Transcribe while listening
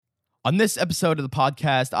On this episode of the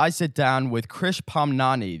podcast, I sit down with Krish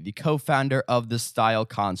Pamnani, the co-founder of The Style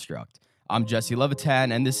Construct. I'm Jesse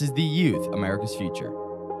Levitan, and this is The Youth, America's Future.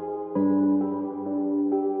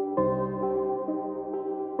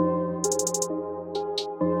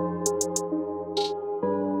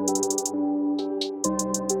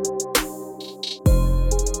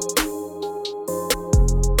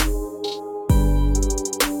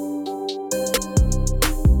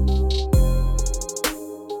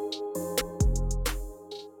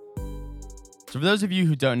 So for those of you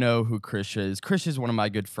who don't know who Krish is one of my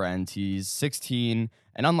good friends. He's 16,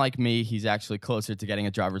 and unlike me, he's actually closer to getting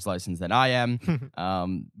a driver's license than I am.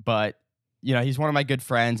 But, you know, he's one of my good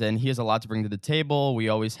friends, and he has a lot to bring to the table. We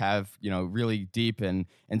always have, really deep and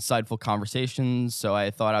insightful conversations, so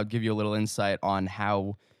I thought I'd give you a little insight on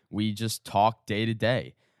how we just talk day to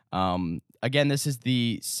day. Again, this is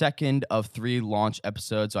the second of 3 launch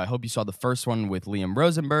episodes, so I hope you saw the first one with Liam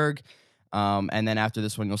Rosenberg. And then after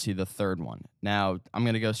this one, you'll see the third one. Now, I'm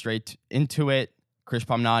going to go straight into it. Krish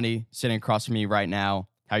Pamnani, sitting across from me right now.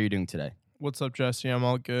 How are you doing today? What's up, Jesse? I'm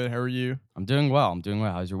all good. How are you? I'm doing well.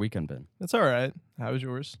 How's your weekend been? It's all right. How was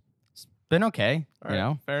yours? It's been okay. All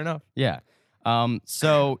right. Fair enough. Yeah.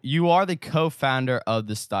 So you are the co-founder of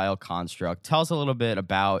The Style Construct. Tell us a little bit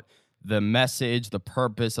about the message, the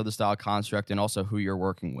purpose of The Style Construct, and also who you're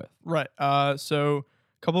working with. Right. So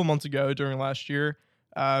a couple of months ago during last year,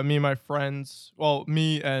 me and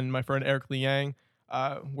my friend Eric Liang,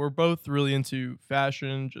 we're both really into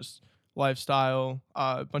fashion, just lifestyle,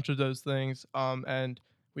 a bunch of those things. And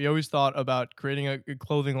we always thought about creating a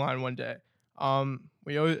clothing line one day.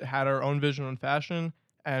 We always had our own vision on fashion,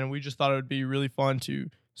 and we just thought it would be really fun to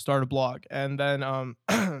start a blog. And then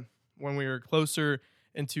when we were closer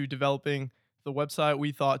into developing the website,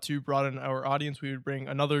 we thought to broaden our audience, we would bring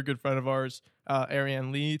another good friend of ours,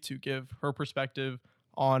 Ariane Lee, to give her perspective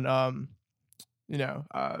on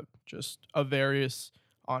just a various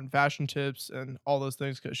on fashion tips and all those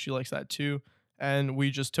things, because she likes that too, and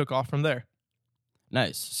we just took off from there.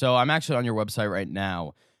 Nice. So I'm actually on your website right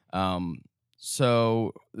now.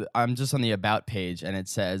 So I'm just on the about page, and it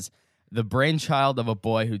says, the brainchild of a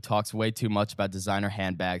boy who talks way too much about designer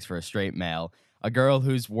handbags for a straight male, a girl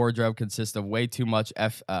whose wardrobe consists of way too much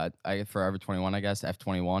Forever 21, I guess,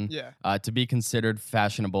 F21, to be considered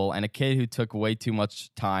fashionable, and a kid who took way too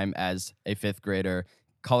much time as a 5th grader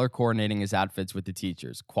color coordinating his outfits with the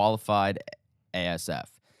teachers, qualified ASF.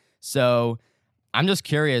 So I'm just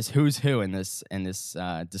curious, who's who in this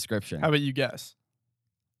description? How about you guess?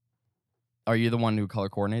 Are you the one who color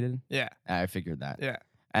coordinated? Yeah. I figured that. Yeah.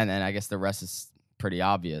 And then I guess the rest is pretty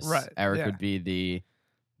obvious. Right. Eric would be the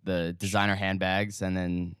designer handbags, and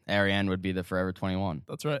then Ariane would be the Forever 21.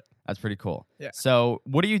 That's right. That's pretty cool. Yeah. So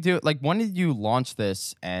what do you do? Like, when did you launch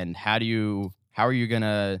this, and how are you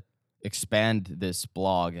gonna expand this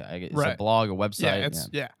blog? Is a blog, a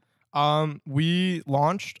website? We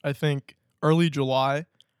launched, I think, early July.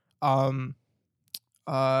 We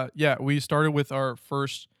started with our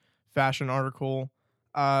first fashion article.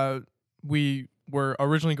 We were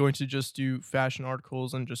originally going to just do fashion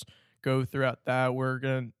articles and just go throughout that. We're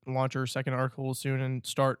going to launch our second article soon and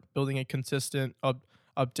start building a consistent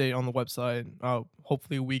update on the website,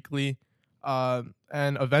 hopefully weekly. And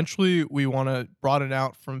eventually we want to broaden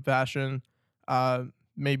out from fashion,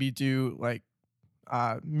 maybe do like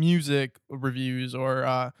music reviews,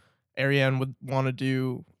 or Ariane would want to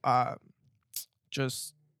do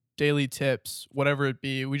just daily tips, whatever it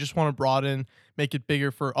be. We just want to broaden, make it bigger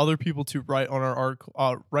for other people to write on our article,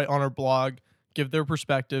 write on our blog, give their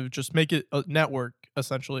perspective, just make it a network,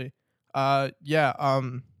 essentially. It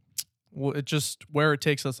just where it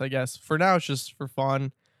takes us, I guess. For now, it's just for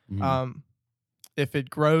fun. Mm-hmm. If it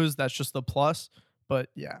grows, that's just the plus. But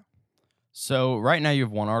yeah. So right now you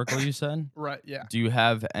have one article, you said? Right, yeah. Do you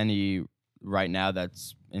have any right now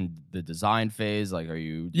that's in the design phase? Like, do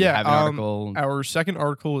you have an article? Our second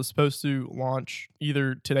article is supposed to launch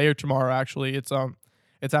either today or tomorrow, actually. It's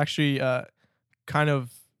actually kind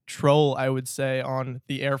of troll, I would say, on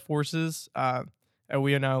the Air Forces. And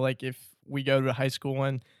we know, like, if we go to high school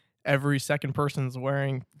and every second person's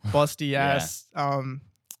wearing busty ass.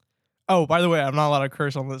 Oh, by the way, I'm not allowed to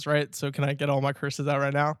curse on this, right? So can I get all my curses out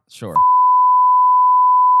right now? Sure.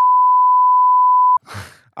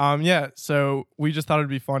 So we just thought it'd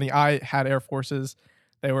be funny. I had Air Forces.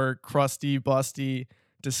 They were crusty, busty,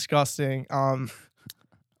 disgusting.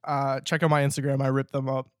 Check out my Instagram. I ripped them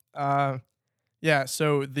up.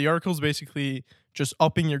 So the article is basically just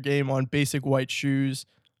upping your game on basic white shoes.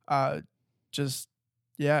 It's just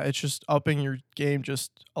upping your game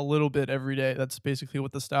just a little bit every day. That's basically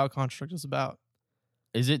what the Style Construct is about.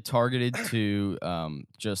 Is it targeted to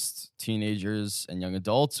just teenagers and young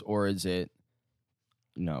adults, or is it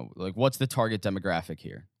like what's the target demographic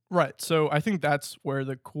here? Right. So I think that's where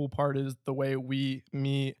the cool part is the way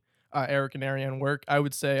me, Eric and Ariane work. I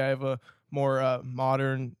would say I have a more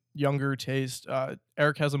modern, younger taste.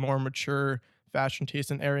 Eric has a more mature fashion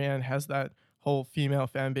taste, and Ariane has that whole female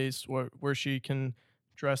fan base where she can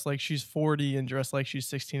dress like she's 40 and dress like she's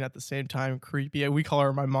 16 at the same time. Creepy. We call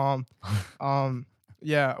her my mom.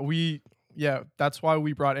 That's why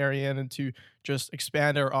we brought Ariane in to just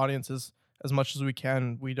expand our audiences as much as we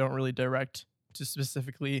can. We don't really direct to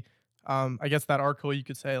specifically, I guess that article you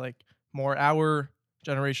could say like more our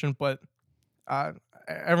generation, but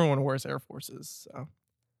everyone wears Air Forces. So.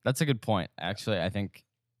 That's a good point. Actually, I think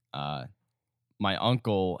my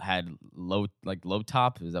uncle had low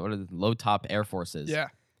top. Is that what it is? Low top Air Forces. Yeah.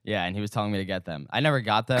 Yeah, and he was telling me to get them. I never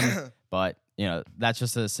got them, but that's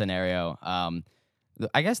just a scenario.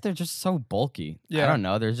 I guess they're just so bulky. Yeah. I don't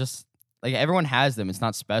know. They're just like everyone has them. It's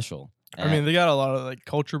not special. I mean, they got a lot of like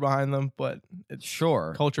culture behind them, but it's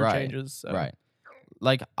culture changes. So. Right.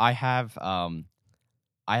 Like I have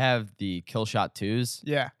the Kill Shot 2s.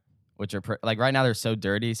 Yeah. Which are like right now they're so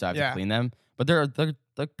dirty, so I have to clean them. But they're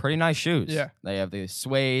pretty nice shoes. Yeah. They have the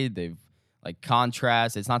suede. They've like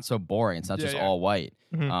contrast. It's not so boring. It's not just all white.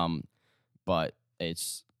 Mm-hmm. But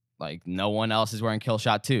it's like no one else is wearing Kill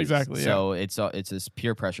Shot 2s. Exactly. So it's this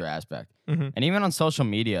peer pressure aspect. Mm-hmm. And even on social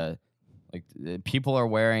media, like people are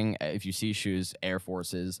wearing, if you see shoes, Air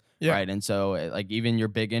Forces, right? And so like even your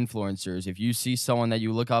big influencers, if you see someone that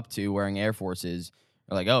you look up to wearing Air Forces,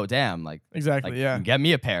 you're like, oh damn, like exactly, get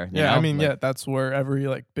me a pair. You know? I mean, that's where every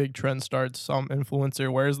like big trend starts. Some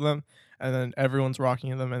influencer wears them, and then everyone's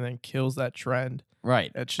rocking them, and then kills that trend.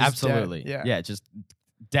 Right. It's just absolutely, dead. Yeah, just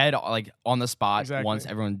dead like on the spot once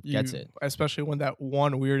everyone gets it. Especially when that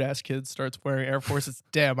one weird ass kid starts wearing Air Forces.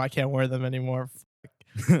 Damn, I can't wear them anymore.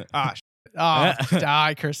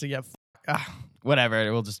 Die cursing again.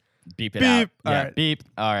 Whatever, we'll just beep it out. Yeah, right. Beep.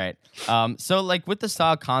 All right. So like with the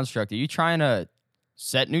style construct, are you trying to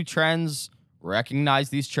set new trends, recognize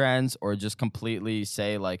these trends, or just completely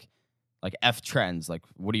say like F trends? Like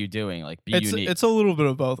what are you doing? Like be unique. It's a little bit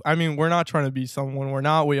of both. I mean, we're not trying to be someone we're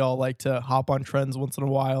not. We all like to hop on trends once in a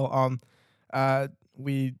while.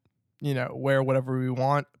 We wear whatever we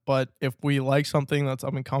want, but if we like something that's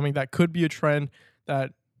up and coming that could be a trend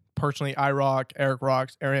that personally I rock, Eric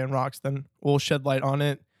rocks, Ariane rocks, then we'll shed light on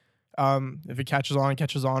it. If it catches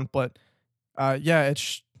on. But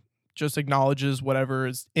it's just acknowledges whatever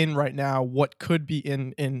is in right now, what could be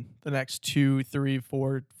in the next 2, 3,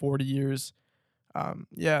 4, 40 years.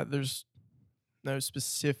 There's no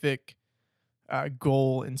specific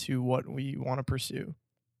goal into what we want to pursue.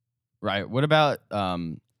 Right. What about, I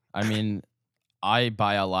mean, I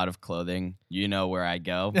buy a lot of clothing. You know where I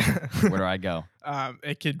go. Where do I go?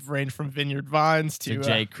 It could range from Vineyard Vines to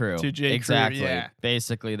J. Crew. To J. Exactly. Crew, yeah.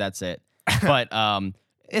 Basically, that's it. But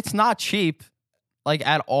it's not cheap, like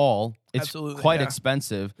at all. It's absolutely, quite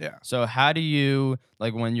expensive. Yeah. So how do you,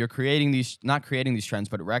 like when you're not creating these trends,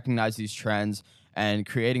 but recognize these trends and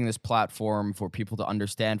creating this platform for people to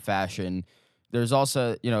understand fashion, there's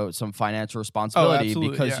also, some financial responsibility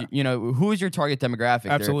because, who is your target demographic?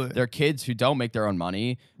 Absolutely. They're kids who don't make their own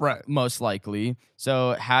money, right? Most likely.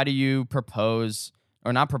 So how do you propose,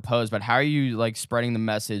 or not propose, but how are you like spreading the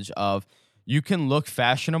message of you can look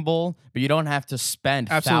fashionable, but you don't have to spend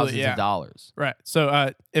thousands of dollars? Right.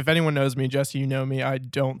 So if anyone knows me, Jesse, you know me, I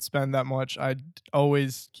don't spend that much. I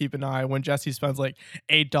always keep an eye. When Jesse spends like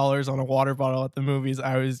 $8 on a water bottle at the movies,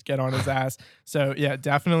 I always get on his ass. So yeah,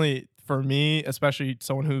 definitely. For me, especially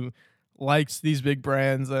someone who likes these big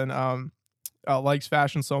brands and likes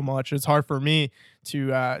fashion so much, it's hard for me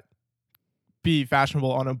to be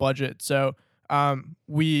fashionable on a budget. So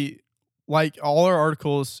we like all our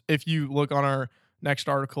articles. If you look on our next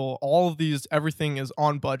article, all of these, everything is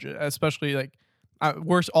on budget, especially like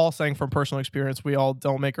we're all saying from personal experience, we all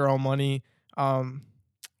don't make our own money.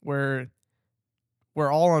 We're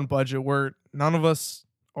all on budget. None of us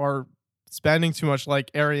are spending too much.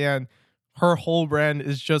 Like Ariane, her whole brand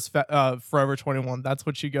is just Forever 21. That's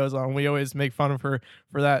what she goes on. We always make fun of her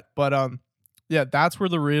for that. But that's where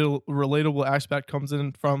the real relatable aspect comes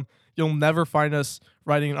in from. You'll never find us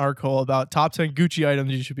writing an article about top 10 Gucci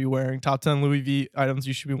items you should be wearing, top 10 Louis V items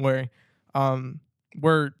you should be wearing.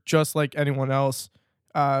 We're just like anyone else.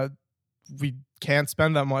 We can't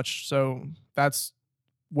spend that much. So that's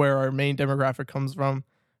where our main demographic comes from.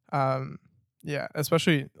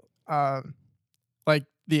 Especially like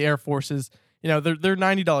the Air Forces, they're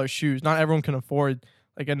 $90 shoes. Not everyone can afford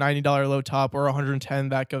like a $90 low top or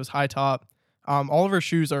 $110 that goes high top. All of our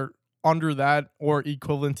shoes are under that or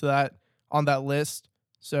equivalent to that on that list.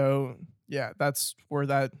 So yeah, that's where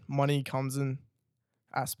that money comes in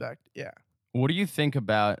aspect. Yeah. What do you think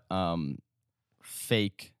about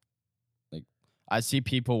fake? Like, I see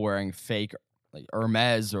people wearing fake like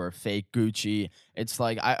Hermes or fake Gucci. It's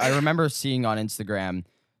like I remember seeing on Instagram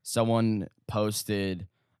someone posted.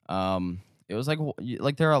 It was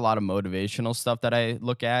like there are a lot of motivational stuff that I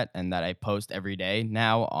look at and that I post every day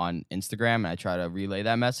now on Instagram, and I try to relay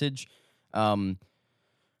that message.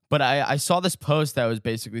 But I saw this post that was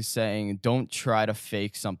basically saying, "Don't try to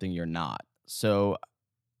fake something you're not." So,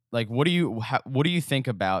 like, what do you think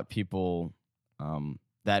about people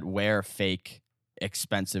that wear fake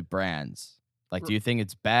expensive brands? Like, do you think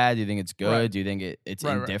it's bad? Do you think it's good? Right. Do you think it's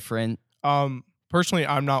Right. indifferent? Personally,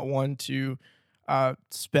 I'm not one to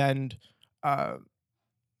spend a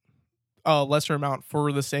lesser amount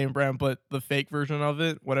for the same brand, but the fake version of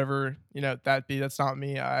it, whatever that's not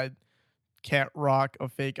me. I can't rock a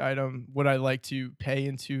fake item. Would I like to pay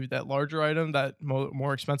into that larger item, that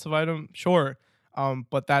more expensive item? Sure,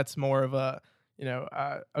 but that's more of a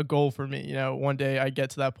goal for me. One day I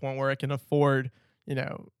get to that point where I can afford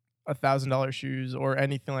 $1,000 shoes or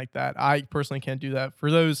anything like that. I personally can't do that. For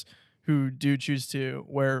those who do choose to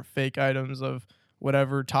wear fake items of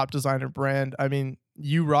whatever top designer brand, I mean,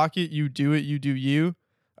 you rock it, you do it, you do you.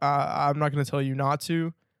 I'm not going to tell you not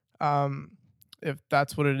to. If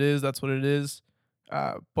that's what it is, that's what it is.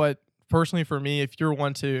 But personally, for me, if you're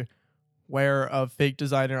one to wear a fake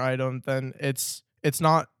designer item, then it's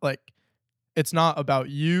not about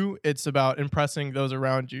you. It's about impressing those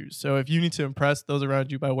around you. So if you need to impress those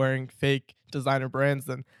around you by wearing fake designer brands,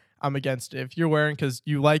 then I'm against it. If you're wearing because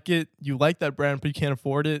you like it, you like that brand, but you can't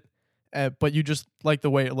afford it, but you just like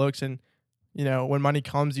the way it looks, and when money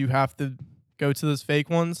comes, you have to go to those fake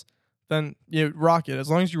ones, then you rock it. As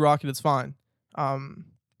long as you rock it, it's fine.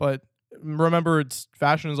 But remember,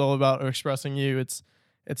 fashion is all about expressing you.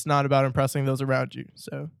 It's not about impressing those around you.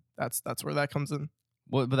 So that's where that comes in.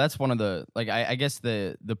 Well, but that's one of the I guess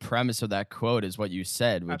the premise of that quote is what you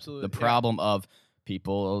said. With Absolutely, the problem of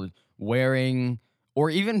people wearing or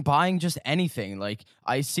even buying just anything. Like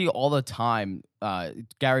I see all the time,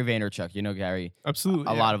 Gary Vaynerchuk. You know Gary. Absolutely,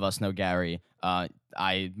 A lot of us know Gary.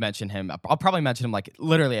 I mention him. I'll probably mention him like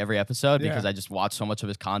literally every episode because I just watch so much of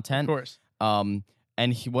his content. Of course.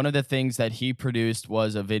 And one of the things that he produced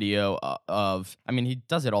was a video of. I mean, he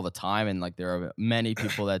does it all the time, and like there are many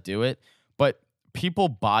people that do it, but people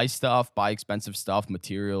buy expensive stuff,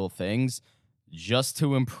 material things, just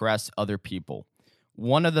to impress other people.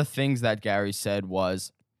 One of the things that Gary said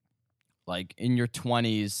was, like, in your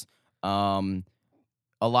 20s, a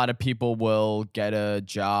lot of people will get a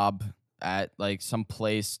job at, like, some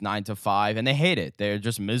place 9 to 5, and they hate it. They're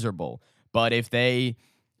just miserable. But if they,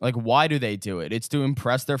 like, why do they do it? It's to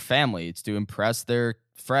impress their family. It's to impress their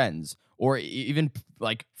friends, or even,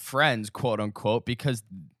 like, friends, quote unquote, because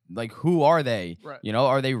like, who are they? Right.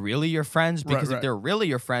 Are they really your friends? Because Right. if they're really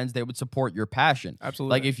your friends, they would support your passion.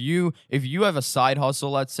 Absolutely. Like, if you have a side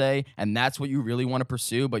hustle, let's say, and that's what you really want to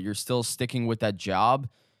pursue, but you're still sticking with that job,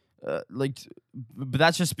 but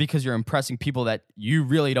that's just because you're impressing people that you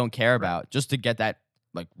really don't care about, just to get that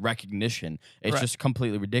like recognition. It's just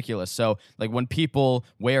completely ridiculous. So, like, when people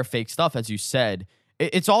wear fake stuff, as you said,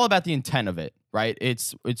 it's all about the intent of it, right?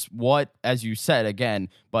 It's what, as you said again,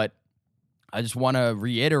 but I just want to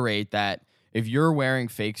reiterate that if you're wearing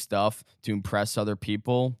fake stuff to impress other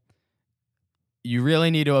people, you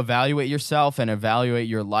really need to evaluate yourself and evaluate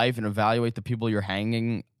your life and evaluate the people you're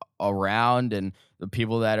hanging around and the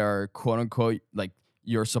people that are, quote unquote, like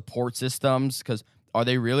your support systems. Because are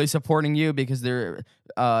they really supporting you? Because they're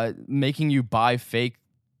making you buy fake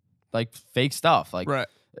stuff. Like, right.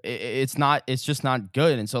 It's just not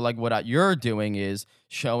good. And so, like, what you're doing is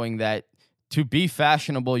showing that to be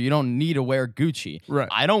fashionable, you don't need to wear Gucci. Right.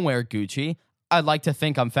 I don't wear Gucci. I'd like to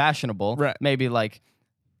think I'm fashionable. Right. Maybe like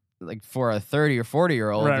for a 30 or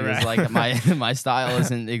 40-year-old, because like my style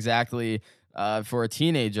isn't exactly for a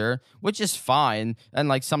teenager, which is fine. And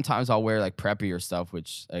like sometimes I'll wear like preppier stuff,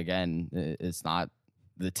 which again, it's not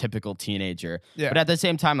the typical teenager. Yeah. But at the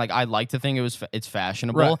same time, like I like to think it's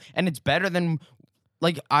fashionable, Right. and it's better than,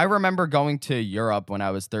 like, I remember going to Europe when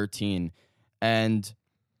I was 13, and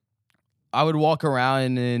I would walk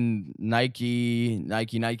around in Nike.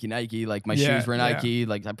 Like my shoes were Nike.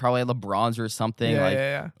 Like I probably had LeBrons or something.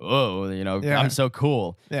 Oh, I'm so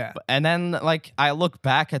cool. Yeah. And then like I look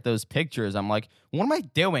back at those pictures, I'm like, what am I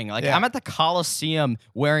doing? Like I'm at the Coliseum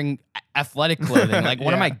wearing athletic clothing. Like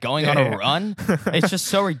what am I going on a run? It's just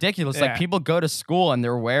so ridiculous. Like people go to school and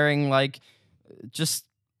they're wearing like just.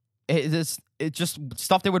 it's just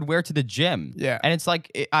stuff they would wear to the gym. Yeah. And it's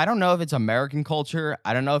like, I don't know if it's American culture.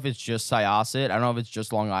 I don't know if it's just Syosset. I don't know if it's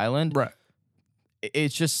just Long Island. Right.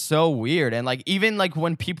 It's just so weird. And like, even like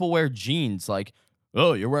when people wear jeans, like,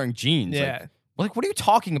 oh, you're wearing jeans. Yeah. Like what are you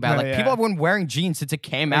talking about? No, Like people have been wearing jeans since it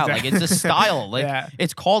came out. Exactly. Like it's a style. Like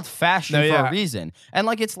it's called fashion for a reason. And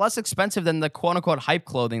like it's less expensive than the quote unquote hype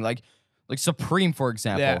clothing, like Supreme, for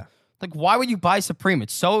example. Yeah. Like why would you buy Supreme?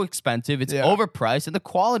 It's so expensive. It's overpriced, and the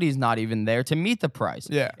quality is not even there to meet the price.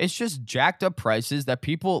 Yeah. It's just jacked up prices that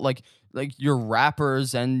people like your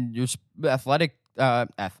rappers and your athletic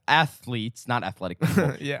athletes, not athletic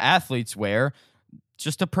people, athletes wear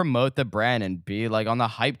just to promote the brand and be like on the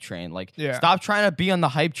hype train. Like stop trying to be on the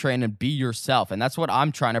hype train and be yourself. And that's what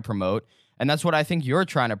I'm trying to promote. And that's what I think you're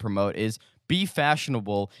trying to promote is be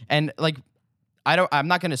fashionable. And like, I'm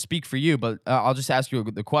not going to speak for you, but I'll just ask you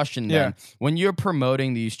the question then. When you're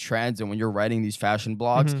promoting these trends and when you're writing these fashion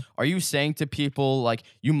blogs, are you saying to people like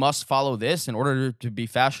you must follow this in order to be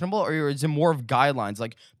fashionable, or is it more of guidelines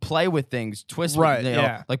like play with things, twist,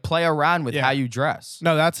 with, like play around with how you dress?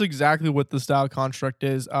 No, that's exactly what the style construct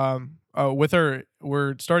is.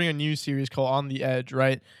 We're starting a new series called On the Edge,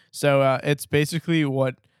 right? So it's basically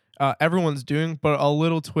what everyone's doing, but a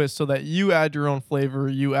little twist so that you add your own flavor,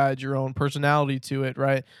 you add your own personality to it,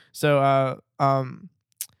 right? So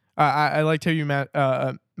I liked how you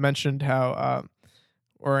mentioned how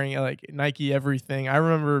wearing like Nike everything. I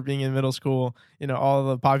remember being in middle school, all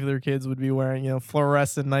the popular kids would be wearing,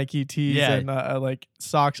 fluorescent Nike tees and like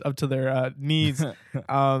socks up to their knees.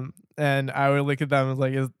 And I would look at them as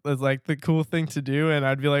like, it's like the cool thing to do. And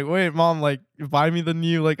I'd be like, wait, mom, like buy me the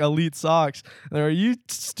new like elite socks. And they're, are you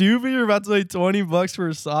stupid? You're about to pay $20 for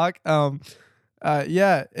a sock. And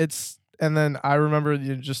then I remember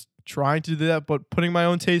just trying to do that, but putting my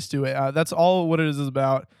own taste to it. That's all what it is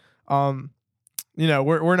about. We're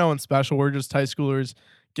no one special. We're just high schoolers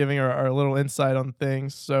giving our little insight on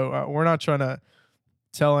things. So we're not trying to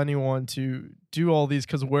tell anyone to do all these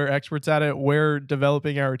because we're experts at it. We're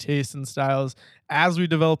developing our tastes and styles as we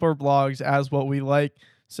develop our blogs, as what we like.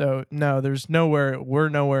 So no, we're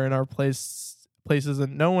nowhere in our places,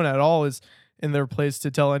 and no one at all is in their place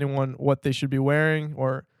to tell anyone what they should be wearing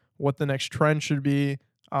or what the next trend should be.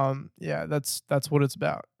 That's what it's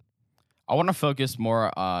about. I want to focus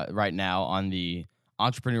more right now on the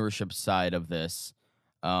entrepreneurship side of this.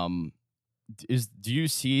 Do you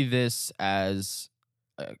see this as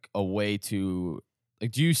a way to,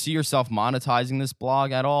 like, do you see yourself monetizing this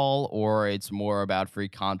blog at all, or it's more about free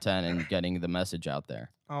content and getting the message out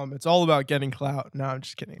there? It's all about getting clout. No, I'm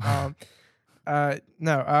just kidding. All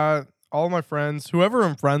my friends, whoever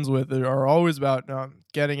I'm friends with, are always about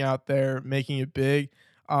getting out there, making it big.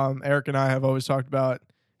 Eric and I have always talked about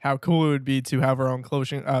how cool it would be to have our own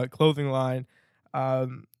clothing line.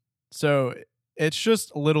 So it's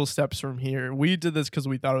just little steps from here. We did this because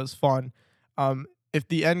we thought it was fun. If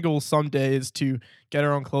the end goal someday is to get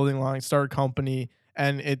our own clothing line, start a company,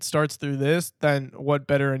 and it starts through this, then what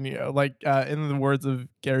better? And in the words of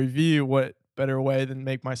Gary Vee, what better way than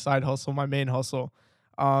make my side hustle my main hustle?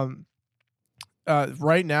 Right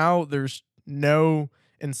now, there's no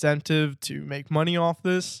incentive to make money off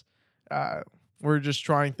this. We're just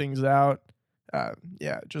trying things out.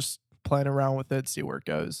 Just playing around with it, see where it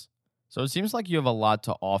goes. So it seems like you have a lot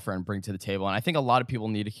to offer and bring to the table. And I think a lot of people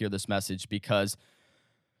need to hear this message because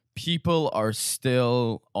people are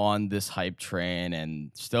still on this hype train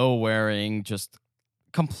and still wearing just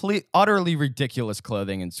utterly ridiculous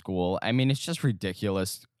clothing in school. I mean, it's just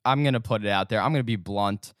ridiculous. I'm going to put it out there. I'm going to be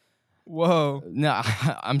blunt. Whoa. No,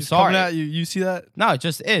 He's sorry. Coming at you. You see that? No, it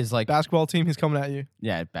just is. Like basketball team, he's coming at you.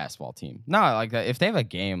 Yeah, basketball team. No, like if they have a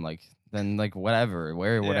game, like then like whatever,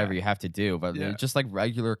 wear whatever you have to do. But just like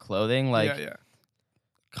regular clothing, like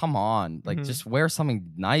come on, like just wear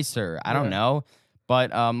something nicer. I don't know.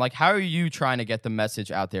 But like, how are you trying to get the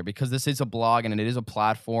message out there? Because this is a blog and it is a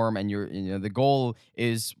platform, and the goal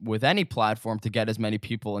is with any platform to get as many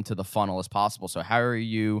people into the funnel as possible. So how are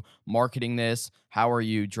you marketing this? How are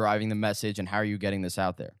you driving the message, and how are you getting this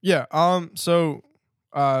out there? Yeah. So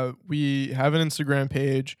we have an Instagram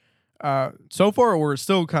page. So far, we're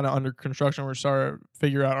still kind of under construction. We're starting to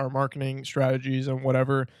figure out our marketing strategies and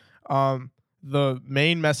whatever. The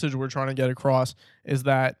main message we're trying to get across is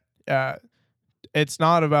that it's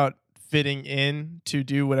not about fitting in to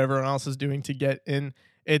do what everyone else is doing to get in.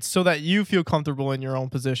 It's so that you feel comfortable in your own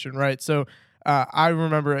position, right? So I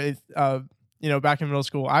remember, back in middle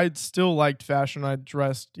school, I still liked fashion. I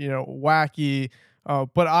dressed, wacky,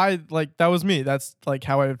 But that was me. That's like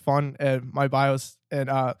how I had fun. And my bios and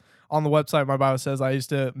on the website, my bio says I used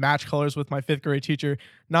to match colors with my 5th grade teacher,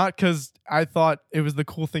 not because I thought it was the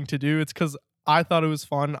cool thing to do. It's because I thought it was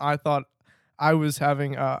fun. I thought I was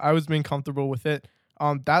being comfortable with it.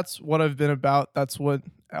 That's what I've been about. That's what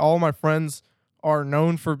all my friends are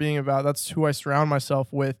known for being about. That's who I surround myself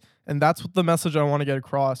with. And that's what the message I want to get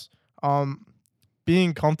across.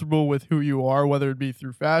 Being comfortable with who you are, whether it be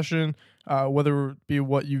through fashion, whether it be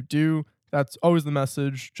what you do, that's always the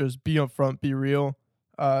message. Just be upfront, be real.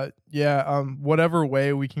 Whatever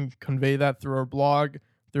way we can convey that through our blog,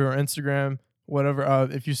 through our Instagram, whatever.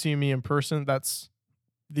 If you see me in person, that's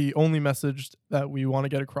the only message that we want to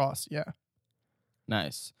get across. Yeah.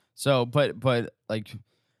 Nice. So, but like,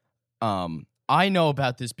 I know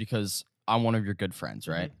about this because I'm one of your good friends,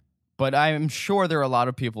 right? Mm-hmm. But I'm sure there are a lot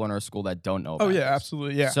of people in our school that don't know about this.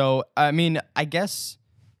 Absolutely. Yeah. So, I mean, I guess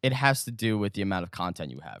it has to do with the amount of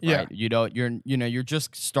content you have, right? Yeah. You're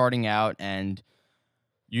just starting out and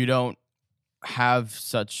you don't have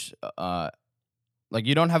such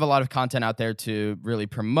you don't have a lot of content out there to really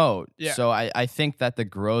promote. Yeah. So I think that the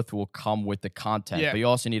growth will come with the content. Yeah. But you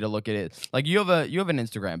also need to look at it. Like you have an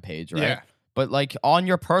Instagram page, right? Yeah. But like on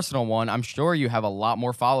your personal one, I'm sure you have a lot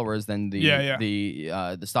more followers than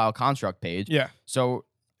the Style Construct page. Yeah. So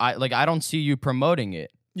I don't see you promoting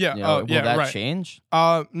it. Yeah. Will that change?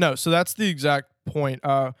 No. So that's the exact point.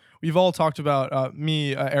 We've all talked about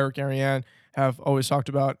me, Eric, Ariane have always talked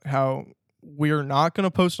about how we're not going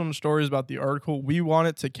to post some stories about the article. We want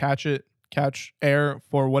it to catch air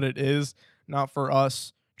for what it is, not for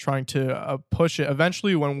us trying to push it.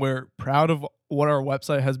 Eventually, when we're proud of what our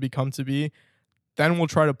website has become to be, then we'll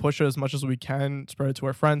try to push it as much as we can, spread it to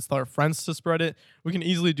our friends, tell our friends to spread it. We can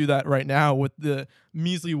easily do that right now with the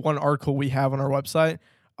measly one article we have on our website.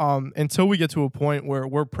 Until we get to a point where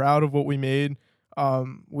we're proud of what we made,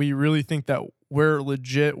 we really think that we're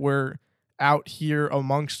legit, we're out here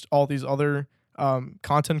amongst all these other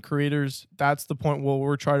content creators. That's the point where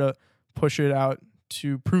we're trying to push it out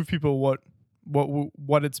to prove people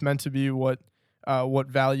what it's meant to be, what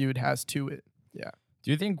value it has to it. Yeah.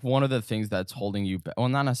 Do you think one of the things that's holding you back, well,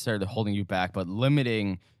 not necessarily holding you back, but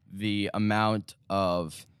limiting the amount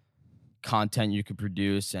of content you could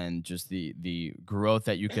produce and just the growth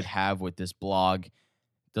that you could have with this blog,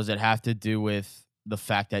 does it have to do with the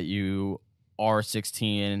fact that you are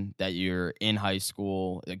 16, that you're in high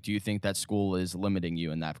school? Like, do you think that school is limiting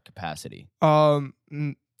you in that capacity? I'm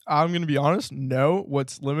going to be honest. No,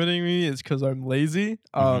 what's limiting me is because I'm lazy.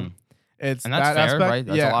 And that's that fair, aspect. Right?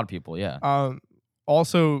 That's a lot of people. Yeah.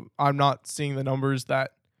 Also, I'm not seeing the numbers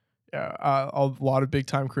that a lot of big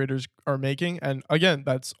time creators are making. And again,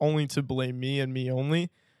 that's only to blame me and me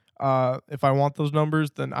only. If I want those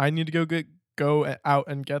numbers, then I need to go out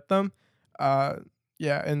and get them.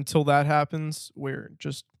 Until that happens, we're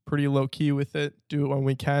just pretty low key with it. Do it when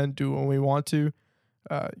we can, do it when we want to.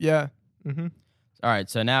 Mm-hmm. All right,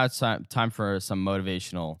 so now it's time for some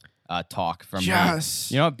motivational talk from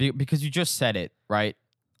yes. me. You know, because you just said it, right?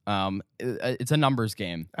 It's a numbers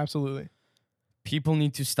game. Absolutely. People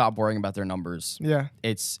need to stop worrying about their numbers. Yeah.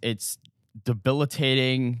 It's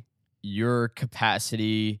debilitating your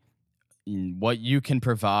capacity, what you can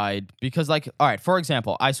provide. Because, like, all right, for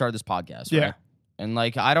example, I started this podcast, right? And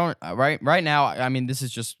like, I don't right now. I mean, this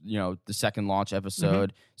is just the second launch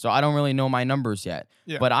episode, so I don't really know my numbers yet.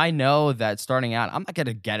 Yeah. But I know that starting out, I'm not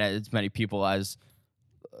gonna get as many people as.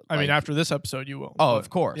 I mean, after this episode, you will. Oh, of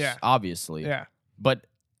course, obviously. Yeah. But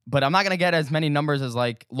I'm not gonna get as many numbers as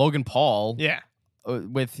like Logan Paul. Yeah.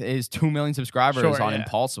 With his 2 million subscribers on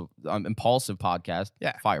Impulsive podcast.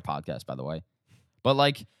 Yeah. Fire podcast, by the way. But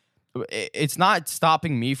like, it's not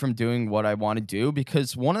stopping me from doing what I want to do,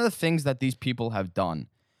 because one of the things that these people have done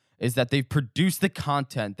is that they've produced the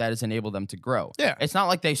content that has enabled them to grow. Yeah. It's not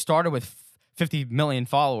like they started with 50 million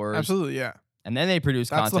followers. Absolutely, yeah. And then they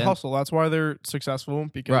produce content. That's the hustle. That's why they're successful,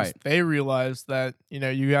 because they realize that,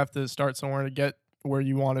 you have to start somewhere to get where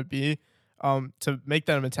you want to be. To make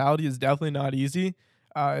that a mentality is definitely not easy.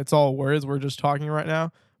 It's all words. We're just talking right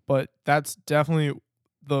now. But that's definitely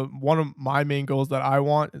one of my main goals that I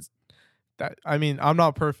want is that, I mean, I'm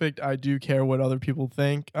not perfect. I do care what other people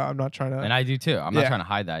think. I'm not trying to. And I do too. I'm not trying to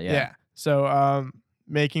hide that. Yeah. So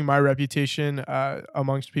making my reputation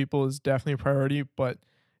amongst people is definitely a priority. But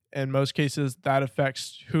in most cases, that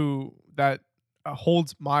affects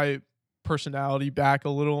holds my personality back a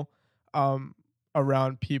little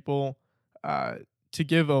around people to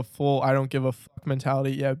give a full I don't give a fuck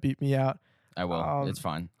mentality. Yeah, beat me out. I will. It's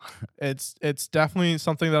fine. It's definitely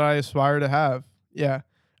something that I aspire to have. Yeah.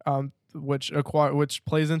 Which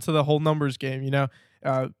plays into the whole numbers game.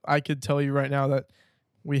 I could tell you right now that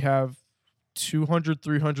we have 200,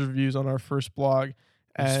 300 views on our first blog.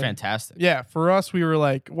 It's And fantastic. yeah, for us, we were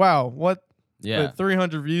like, wow, what? Yeah. With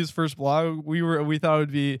 300 views first blog, we thought it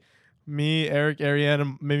would be me, Eric, Ariane,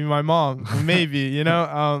 and maybe my mom, maybe, you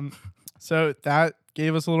know. So that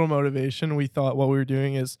gave us a little motivation. We thought what we were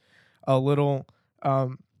doing is a little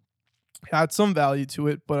had some value to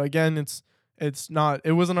it, but again,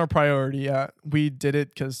 it wasn't our priority. We did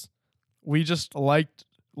it because we just liked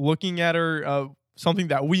looking at something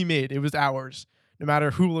that we made. It was ours. No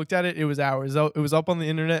matter who looked at it, it was ours. It was up on the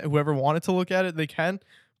internet. Whoever wanted to look at it, they can,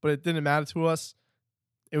 but it didn't matter to us.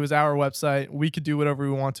 It was our website. We could do whatever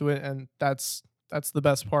we want to it, and that's the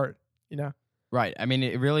best part, you know? Right. I mean,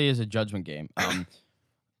 it really is a judgment game.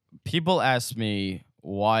 People ask me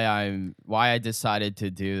why I decided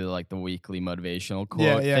to do like the weekly motivational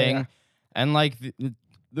quote thing. Yeah. And like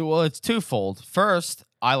well, it's twofold. First,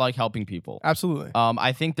 I like helping people. Absolutely.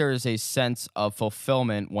 I think there is a sense of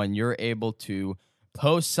fulfillment when you're able to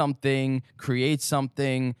post something, create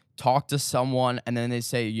something, talk to someone, and then they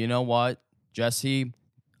say, "You know what, Jesse,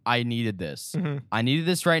 I needed this. Mm-hmm. I needed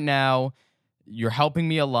this right now. You're helping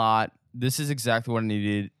me a lot. This is exactly what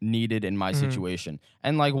I needed in my situation."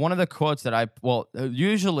 And like one of the quotes that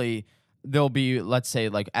usually there'll be, let's say,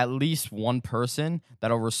 like at least one person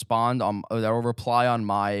that'll reply on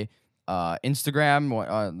my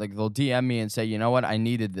Instagram, like they'll DM me and say, "You know what, I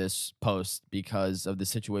needed this post because of the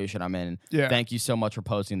situation I'm in. Yeah. Thank you so much for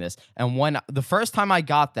posting this." And when the first time I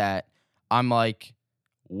got that, I'm like,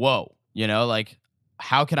 whoa, you know, like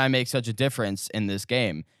how can I make such a difference in this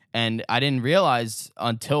game? And I didn't realize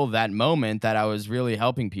until that moment that I was really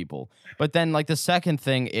helping people. But then like the second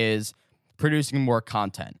thing is producing more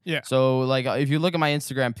content. Yeah. So like if you look at my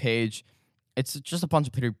Instagram page, it's just a bunch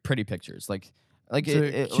of pretty pictures. Like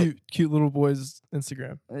cute little boy's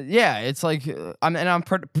Instagram. Yeah, it's like I'm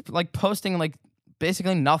like posting like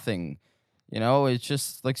basically nothing. You know, it's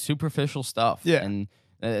just like superficial stuff. Yeah. And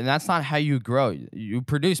that's not how you grow. You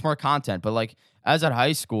produce more content, but like as a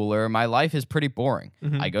high schooler, my life is pretty boring.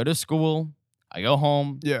 Mm-hmm. I go to school, I go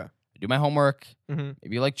home, Yeah. I do my homework, Mm-hmm.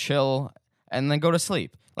 maybe like chill, and then go to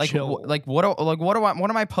sleep. Like Chill. what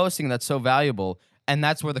am I posting that's so valuable? And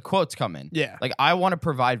that's where the quotes come in. Yeah. Like I want to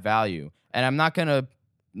provide value, and I'm not gonna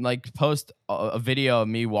like post a video of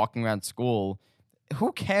me walking around school.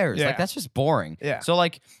 Who cares? Yeah. Like that's just boring. Yeah. So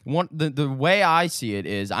like the way I see it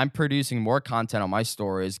is I'm producing more content on my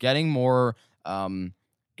stories, getting more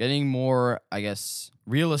I guess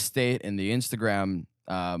real estate in the Instagram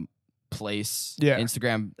place. Yeah.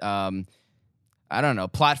 Instagram I don't know,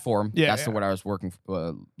 platform. Yeah, That's the word I was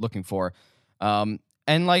looking for.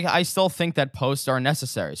 And like I still think that posts are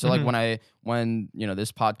necessary. So like when you know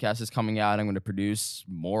this podcast is coming out, I'm going to produce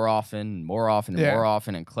more often,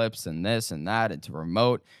 and clips and this and that and to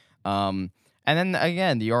promote. And then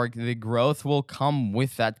again, the growth will come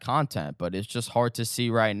with that content, but it's just hard to see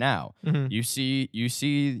right now. Mm-hmm. You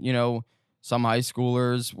see, you know, some high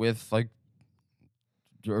schoolers with like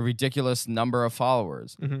a ridiculous number of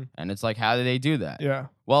followers, and it's like, how do they do that? Yeah.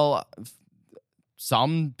 Well,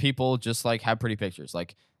 some people just like have pretty pictures,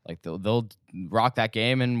 like they'll rock that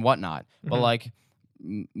game and whatnot. But like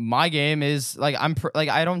my game is like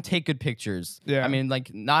I don't take good pictures. Yeah. I mean,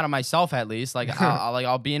 like not of myself at least. Like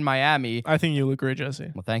I'll be in Miami. I think you look great,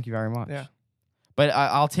 Jesse. Well, thank you very much. Yeah. But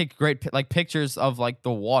I'll take great like pictures of like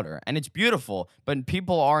the water, and it's beautiful. But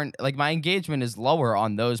people aren't like my engagement is lower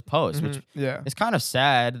on those posts, which is kind of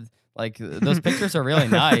sad. Like those pictures are really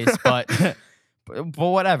nice, but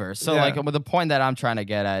whatever. So like, but the point that I'm trying to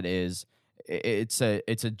get at is it's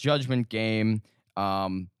a judgment game,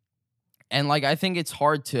 and like I think it's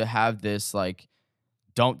hard to have this like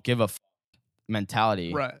don't give a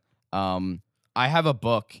mentality. Right. I have a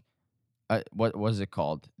book. What was it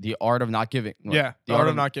called? The Art of Not Giving. The Art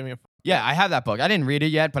of Not Giving a Yeah, I have that book. I didn't read it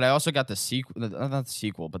yet, but I also got the sequel. Not the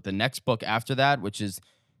sequel, but the next book after that, which is,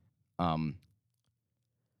 no,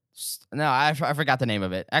 I forgot the name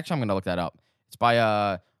of it. Actually, I'm gonna look that up. It's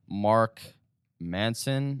by Mark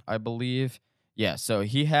Manson, I believe. Yeah, so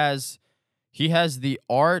he has the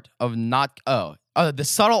art of not. The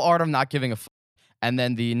subtle art of not giving a. And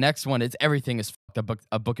then the next one is Everything is a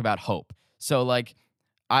book about hope. So like.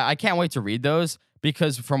 I can't wait to read those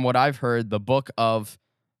because from what I've heard, the book of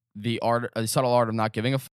the subtle art of not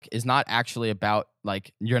giving a fuck is not actually about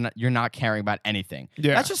like you're not caring about anything.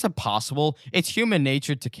 Yeah. That's just impossible. It's human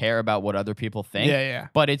nature to care about what other people think. Yeah.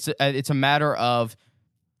 But it's a matter of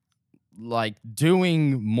like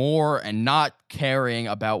doing more and not caring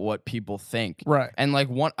about what people think. Right. And like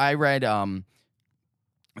I read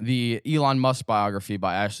the Elon Musk biography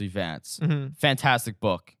by Ashley Vance. Mm-hmm. Fantastic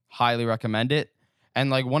book. Highly recommend it. And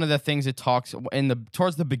like one of the things it talks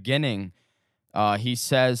towards the beginning, he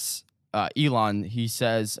says, Elon, he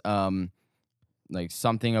says, like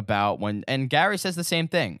something about and Gary says the same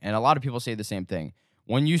thing, and a lot of people say the same thing.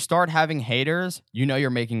 When you start having haters, you know you're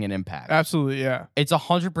making an impact. Absolutely, yeah. It's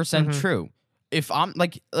 100% true. If I'm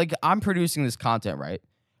like I'm producing this content, right?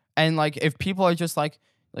 And like if people are just like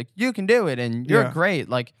you can do it and you're great,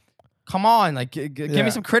 like come on, like give me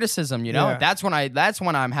some criticism, you know? Yeah. That's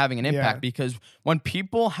when I'm having an impact, because when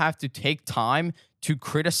people have to take time to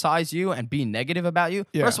criticize you and be negative about you,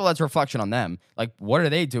 first of all, that's a reflection on them. Like what are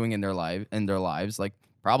they doing in their lives? Like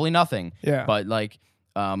probably nothing. Yeah. But like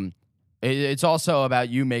it's also about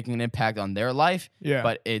you making an impact on their life. Yeah.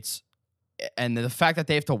 But and the fact that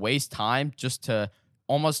they have to waste time just to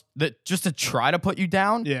try to put you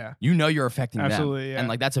down. Yeah. You know you're affecting Absolutely, them. yeah. And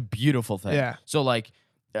like that's a beautiful thing. Yeah. So like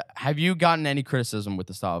have you gotten any criticism with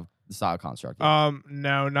the style construct?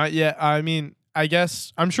 No, not yet. I mean, I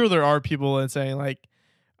guess I'm sure there are people saying like,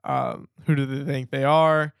 who do they think they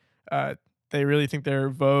are? They really think they're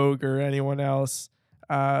Vogue or anyone else?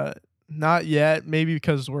 Not yet. Maybe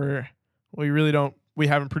because we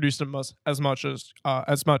haven't produced as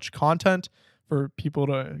much content for people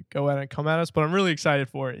to go at and come at us. But I'm really excited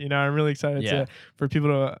for it. You know, I'm really excited for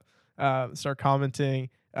people to start commenting,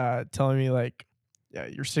 telling me like, yeah,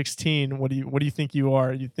 you're 16. What do you think you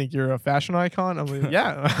are? You think you're a fashion icon? I'm like,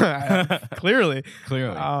 yeah, clearly.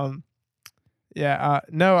 No,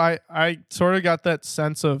 I sort of got that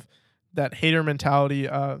sense of that hater mentality.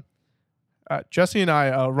 Jesse and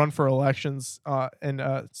I run for elections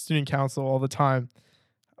and student council all the time.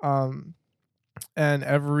 And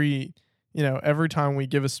every time we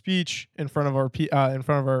give a speech in front of our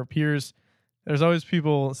peers, there's always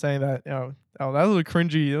people saying that, oh, that was a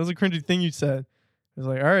cringy thing you said. I was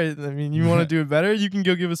like, all right, I mean, you want to do it better? You can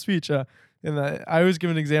go give a speech. I always give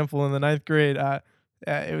an example in the 9th grade.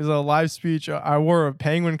 It was a live speech. I wore a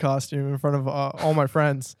penguin costume in front of all my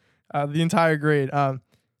friends, the entire grade.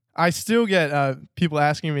 I still get people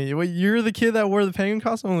asking me, "Wait, you're the kid that wore the penguin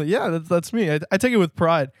costume?" I'm like, yeah, that's me. I take it with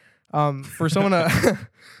pride. For someone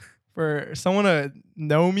to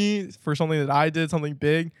know me for something that I did, something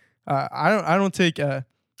big, I don't take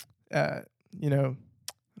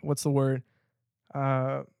what's the word?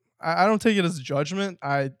 I don't take it as judgment.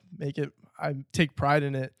 I take pride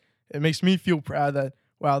in it. It makes me feel proud that,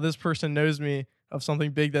 wow, this person knows me of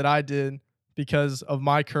something big that I did because of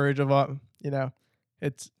my courage of,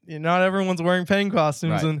 it's not everyone's wearing penguin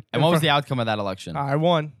costumes. Right. And what was the outcome of that election? I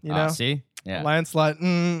won, See? Yeah. Landslide.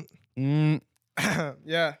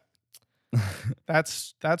 Yeah.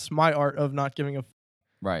 That's my art of not giving a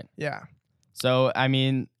right. Yeah. So, I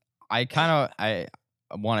mean, I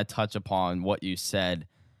want to touch upon what you said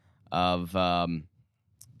of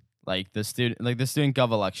like the student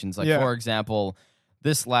gov elections. Like for example,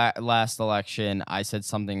 this last election, I said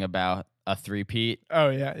something about a three-peat. Oh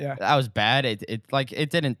yeah. That was bad. It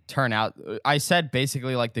didn't turn out. I said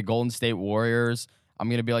basically like the Golden State Warriors. I'm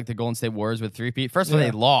gonna be like the Golden State Warriors with three-peat. First of all,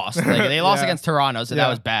 they lost. They lost against Toronto, so that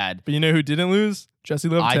was bad. But you know who didn't lose? Jesse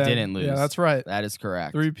Love. I didn't lose. Yeah, that's right. That is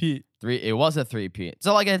correct. Three-peat. It was a three-peat.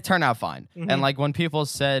 So like it turned out fine. And like when people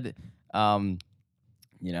said, like,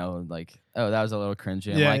 oh, that was a little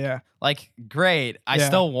cringy. I'm like, great. I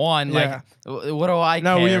still won. Like, what do I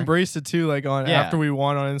care? No, we embraced it too. Like after we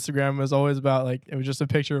won on Instagram, it was always about like, it was just a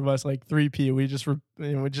picture of us like three-peat. We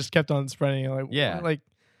just kept on spreading it.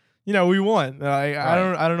 We won.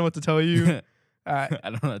 I don't know what to tell you. I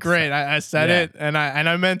don't know. Great. I said it and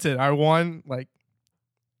I meant it. I won. Like,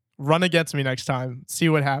 run against me next time. See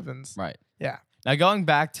what happens. Right. Yeah. Now going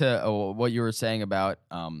back to what you were saying about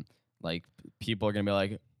like people are gonna be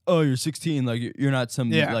like, oh, you're 16, like you're not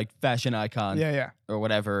some like fashion icon. Yeah. Or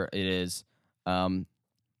whatever it is.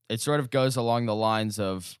 It sort of goes along the lines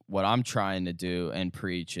of what I'm trying to do and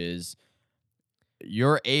preach is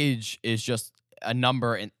your age is just a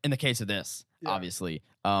number in the case of this, obviously.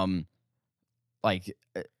 And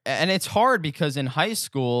it's hard because in high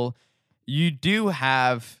school you do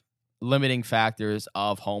have limiting factors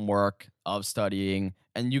of homework, of studying,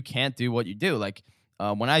 and you can't do what you do. Like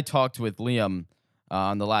when I talked with Liam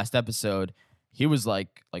on the last episode, he was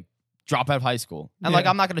like drop out of high school. And like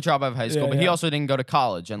I'm not going to drop out of high school, but he also didn't go to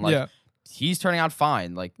college, and like he's turning out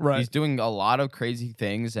fine. Like he's doing a lot of crazy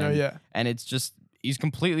things, and and it's just he's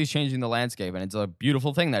completely changing the landscape, and it's a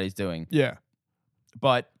beautiful thing that he's doing. Yeah.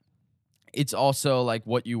 But it's also like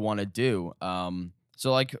what you want to do.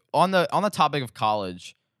 So like on the topic of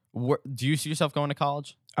college, do you see yourself going to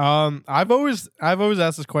college? I've always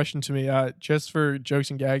asked this question to me. Just for jokes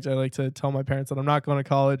and gags, I like to tell my parents that I'm not going to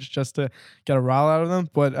college just to get a rile out of them.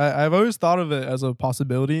 But I've always thought of it as a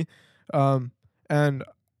possibility. And and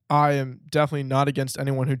I am definitely not against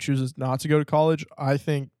anyone who chooses not to go to college. I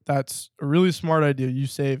think that's a really smart idea. You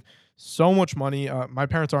save so much money. My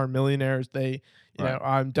parents aren't millionaires. They, you know,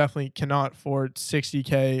 I definitely cannot afford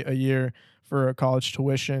 $60K a year for a college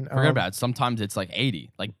tuition. Forget about it. Sometimes it's like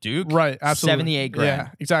 80. Like Duke, right? Absolutely, 78 grand. Yeah,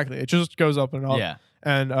 exactly. It just goes up and up. Yeah.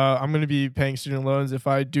 And I'm going to be paying student loans if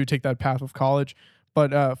I do take that path of college.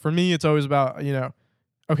 But for me, it's always about, you know,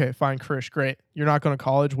 okay, fine, Krish, great. You're not going to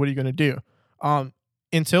college. What are you going to do?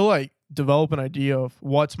 Until I develop an idea of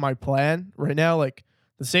what's my plan right now, like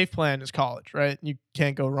the safe plan is college, right? You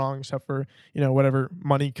can't go wrong except for, you know, whatever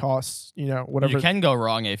money costs, you know, whatever. You can go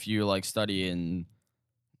wrong if you like study in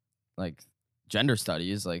like gender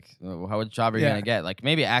studies. Like, what job are you going to get? Like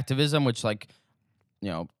maybe activism, which like, you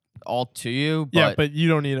know, all to you. But but you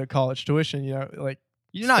don't need a college tuition, you know, like.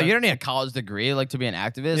 You don't need a college degree like to be an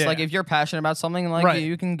activist. Yeah. Like if you're passionate about something, like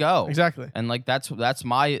you can go. Exactly. And like that's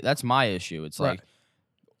my issue. It's like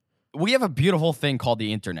we have a beautiful thing called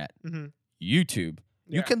the internet. YouTube.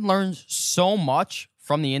 Yeah. You can learn so much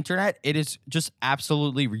from the internet. It is just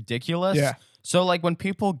absolutely ridiculous. Yeah. So like when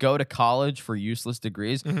people go to college for useless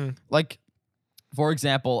degrees, like for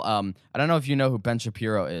example, I don't know if you know who Ben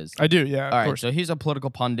Shapiro is. I do, yeah. All right, course. so he's a political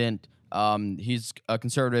pundit. He's a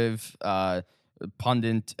conservative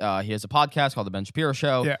pundit. He has a podcast called The Ben Shapiro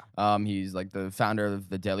Show. Yeah. He's like the founder of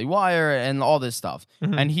the Daily Wire and all this stuff.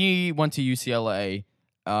 And he went to UCLA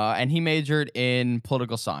and he majored in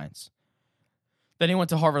political science. Then he went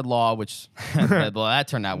to Harvard Law, which well, that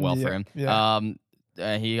turned out well for him. Yeah.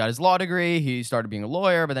 He got his law degree. He started being a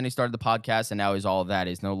lawyer, but then he started the podcast, and now he's all of that.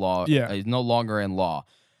 He's no law. He's no longer in law.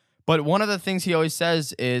 But one of the things he always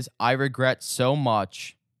says is, "I regret so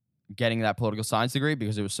much getting that political science degree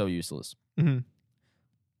because it was so useless."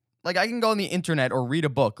 Like I can go on the internet or read a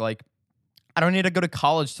book. Like I don't need to go to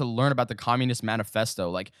college to learn about the Communist Manifesto.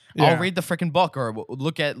 Like I'll read the freaking book or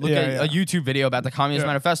look at a YouTube video about the Communist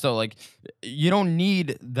Manifesto. Like you don't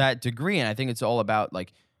need that degree. And I think it's all about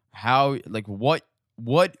like how, like what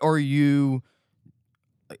are you?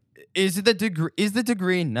 Is the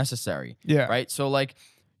degree necessary? Yeah. Right. So like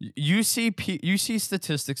you see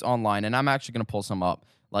statistics online, and I'm actually gonna pull some up.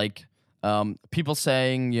 Like people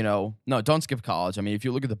saying, you know, no, don't skip college. I mean, if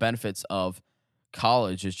you look at the benefits of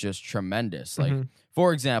college, it's just tremendous. Like,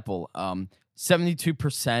 for example,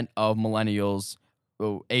 72% of millennials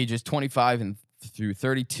ages 25 and through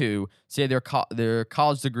 32 say their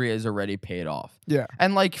college degree is already paid off. Yeah.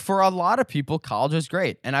 And like for a lot of people, college is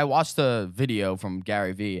great. And I watched a video from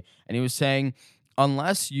Gary Vee, and he was saying,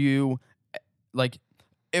 unless you like,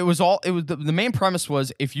 the main premise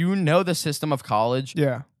was if you know the system of college,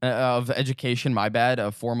 of education,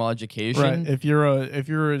 of formal education. Right. If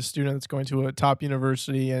you're a student that's going to a top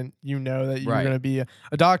university and you know that you're going to be a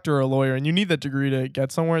doctor or a lawyer and you need that degree to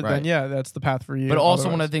get somewhere, then that's the path for you. But also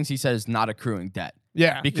one of the things he said is not accruing debt.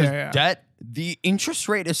 Yeah. Because debt, the interest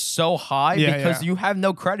rate is so high because you have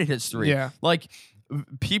no credit history. Yeah. Like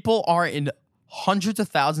people are in hundreds of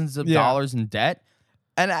thousands of dollars in debt.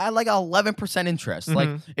 And at like 11% interest. Like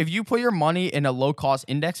if you put your money in a low cost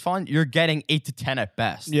index fund, you're getting 8 to 10 at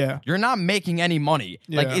best. Yeah. You're not making any money.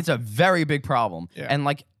 Like it's a very big problem. Yeah. And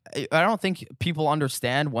like I don't think people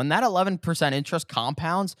understand when that 11% interest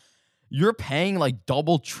compounds, you're paying like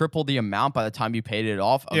double, triple the amount by the time you paid it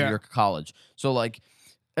off of your college. So like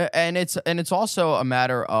and it's also a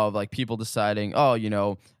matter of like people deciding, oh, you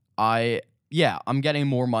know, I'm getting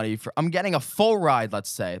more money I'm getting a full ride, let's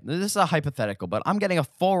say. This is a hypothetical, but I'm getting a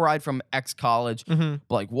full ride from X college, but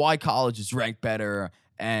like Y college is ranked better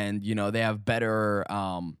and, you know, they have better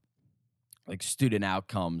like student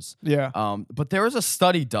outcomes. Yeah. But there was a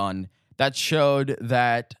study done that showed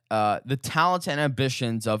that the talents and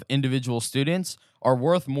ambitions of individual students are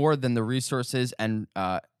worth more than the resources and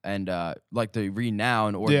like the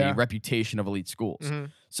renown or the reputation of elite schools.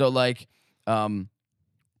 So like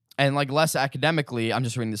and like less academically, I'm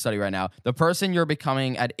just reading the study right now. The person you're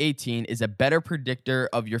becoming at 18 is a better predictor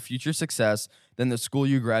of your future success than the school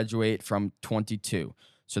you graduate from 22.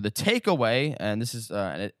 So the takeaway, and this is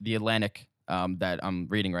the Atlantic that I'm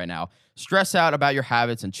reading right now, stress out about your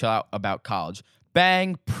habits and chill out about college.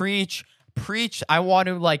 Bang, preach. I want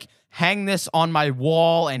to like hang this on my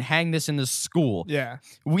wall and hang this in the school. Yeah.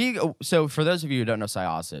 So for those of you who don't know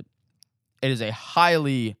Syosset, it is a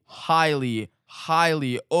highly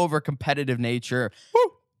over competitive nature.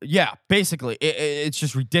 Woo! Yeah, basically it's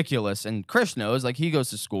just ridiculous. And Krish knows, like he goes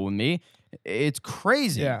to school with me. It's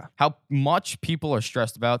crazy how much people are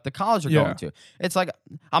stressed about the college they're going to. It's like,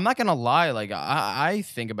 I'm not gonna lie, like I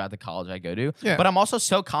think about the college I go to, but I'm also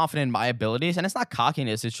so confident in my abilities, and it's not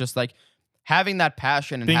cockiness. It's just like having that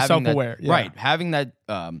passion and being having self-aware, right? Having that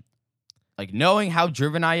like knowing how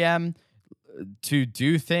driven I am to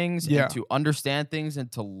do things Yeah. and to understand things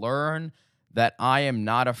and to learn that I am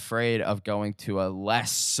not afraid of going to a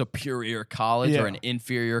less superior college or Yeah. an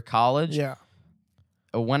inferior college. Yeah.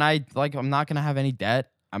 When I'm not going to have any debt,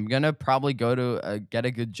 I'm going to probably go to get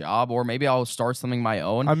a good job, or maybe I'll start something my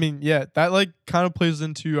own. I mean, yeah, that like kind of plays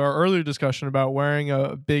into our earlier discussion about wearing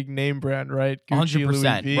a big name brand, right? Gucci, 100%,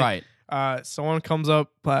 Louis V. right. Someone comes up,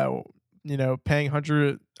 paying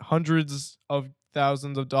hundreds of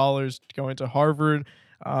thousands of dollars going to Harvard,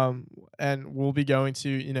 and we'll be going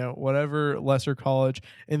to whatever lesser college.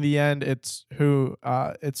 In the end, it's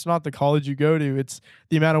not the college you go to, it's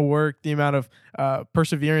the amount of work, the amount of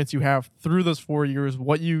perseverance you have through those 4 years,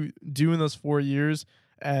 what you do in those 4 years,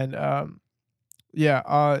 and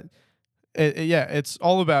it's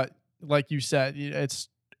all about, like you said, it's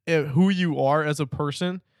who you are as a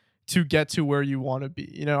person to get to where you want to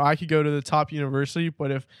be. I could go to the top university,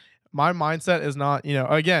 but if my mindset is not,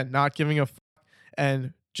 again, not giving a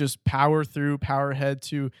and just power ahead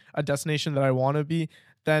to a destination that I want to be,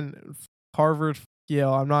 then Harvard,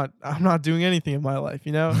 Yale, I'm not doing anything in my life,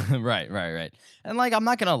 Right. And like, I'm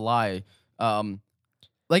not gonna lie,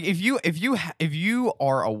 like if you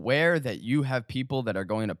are aware that you have people that are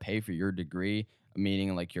going to pay for your degree,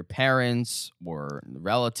 meaning like your parents or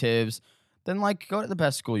relatives, then like go to the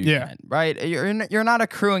best school you can, right? You're not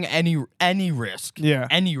accruing any risk,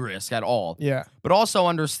 any risk at all. Yeah. But also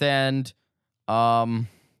understand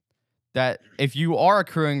that if you are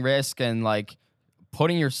accruing risk and like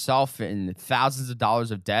putting yourself in thousands of dollars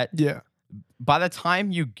of debt, by the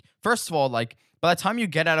time you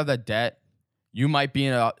get out of that debt, you might be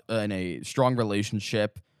in a strong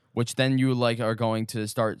relationship, which then you like are going to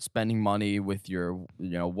start spending money with your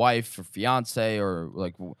wife or fiance or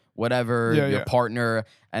like whatever your partner,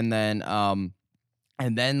 and then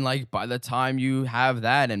like by the time you have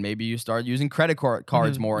that and maybe you start using credit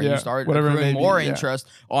cards more and you start accruing more interest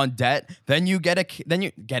on debt, then you get a kid, then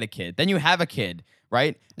you have a kid,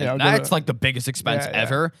 right? Yeah, that's like the biggest expense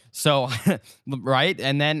ever. So right,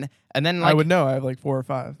 and then like, I would know. I have like 4 or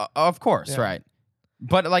 5. Of course, right.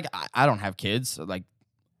 But like I don't have kids, like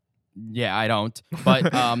I don't.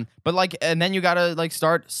 But but like, and then you gotta like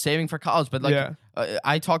start saving for college. But like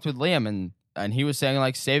I talked with Liam and he was saying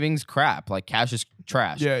like savings crap, like cash is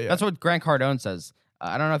trash. Yeah. That's what Grant Cardone says.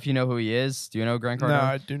 I don't know if you know who he is. Do you know Grant Cardone? No,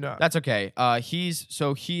 I do not. That's okay. He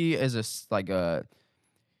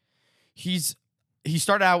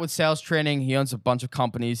started out with sales training. He owns a bunch of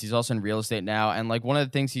companies. He's also in real estate now. And like one of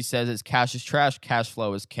the things he says is cash is trash, cash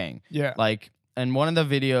flow is king. Yeah. Like, and one of the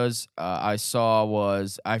videos I saw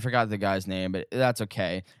was, I forgot the guy's name, but that's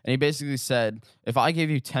okay. And he basically said, if I gave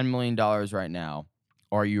you $10 million right now,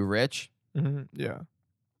 are you rich? Mm-hmm. Yeah.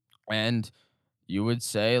 And you would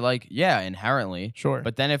say like, yeah, inherently. Sure.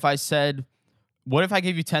 But then if I said, what if I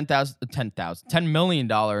gave you $10 million,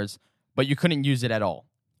 but you couldn't use it at all?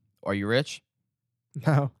 Are you rich?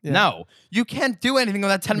 No. Yeah. No. You can't do anything with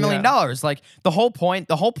that $10 million. Like the whole point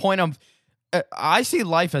of, I see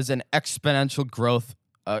life as an exponential growth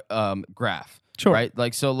graph. Sure. Right?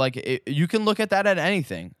 Like, so like you can look at that at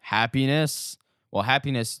anything. Happiness,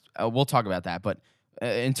 we'll talk about that. But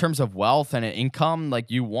in terms of wealth and income, like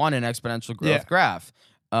you want an exponential growth graph.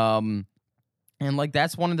 And like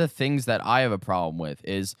that's one of the things that I have a problem with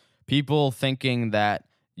is people thinking that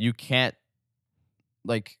you can't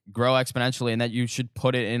like grow exponentially and that you should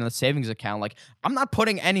put it in a savings account. Like I'm not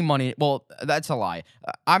putting any money. Well, that's a lie.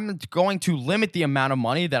 I'm going to limit the amount of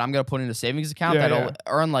money that I'm going to put in a savings account that'll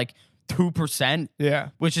earn like 2%. Yeah.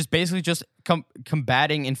 Which is basically just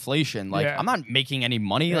combating inflation. Like I'm not making any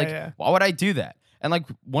money. Why would I do that? And like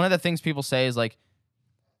one of the things people say is like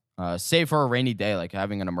save for a rainy day, like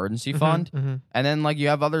having an emergency fund. Mm-hmm. And then like you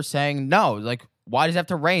have others saying, no, like why does it have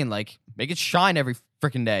to rain? Like make it shine every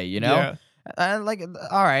freaking day, Yeah. Like,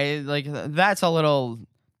 all right, like that's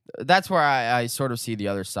where I sort of see the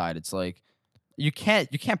other side. It's like you can't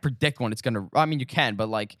predict when it's gonna. I mean, you can, but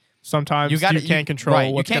like sometimes you can't control.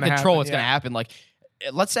 Right, what's you can't gonna control happen. what's gonna happen. Like,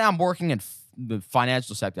 let's say I'm working in the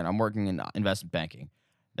financial sector and I'm working in investment banking.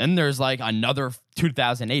 Then there's like another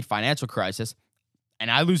 2008 financial crisis, and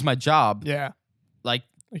I lose my job. Yeah, like.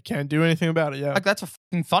 You can't do anything about it. Yeah, like that's a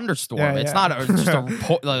fucking thunderstorm. Yeah, it's not just a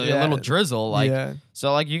little drizzle. Like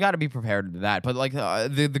so, like you got to be prepared to that. But like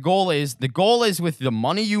the goal is with the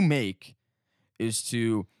money you make is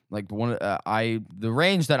to like the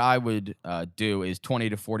range that I would do is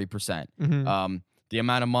 20 to 40%. Mm-hmm. The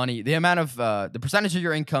amount of money, the percentage of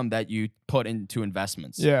your income that you put into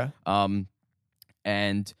investments. Yeah.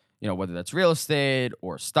 And whether that's real estate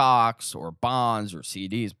or stocks or bonds or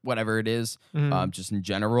CDs, whatever it is, just in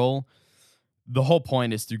general, the whole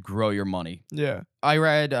point is to grow your money. Yeah. I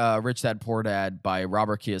read Rich Dad Poor Dad by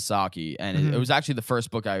Robert Kiyosaki, and it was actually the first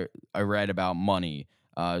book I read about money.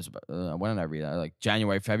 When did I read that? Like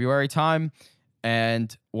January, February time.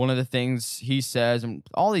 And one of the things he says, and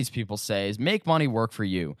all these people say, is make money work for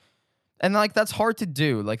you. And like that's hard to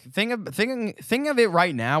do. Like think of it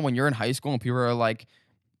right now when you're in high school and people are like,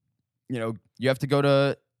 you know, you have to go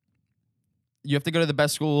to the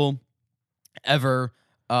best school ever.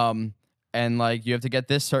 And like you have to get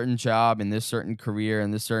this certain job in this certain career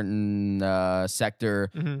in this certain sector,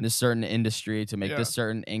 in this certain industry to make this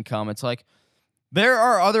certain income. It's like there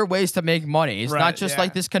are other ways to make money. It's not just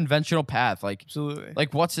like this conventional path. Like absolutely.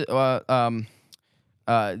 Like what's it?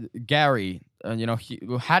 Gary.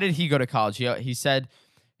 How did he go to college? He said.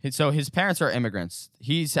 So his parents are immigrants.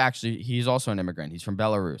 He's also an immigrant. He's from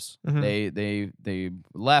Belarus. They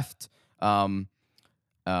left. So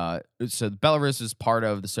Belarus is part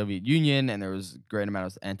of the Soviet Union, and there was a great amount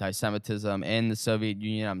of anti-Semitism in the Soviet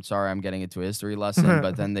Union. I'm sorry, I'm getting into a history lesson,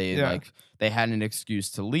 but then they had an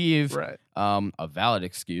excuse to leave, right? A valid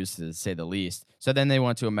excuse to say the least. So then they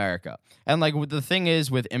went to America, and like the thing is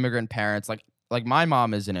with immigrant parents, like my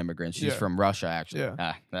mom is an immigrant. She's from Russia, actually.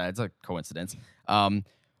 Yeah, it's a coincidence.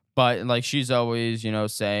 But like she's always,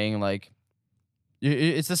 saying like.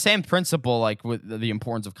 It's the same principle, like with the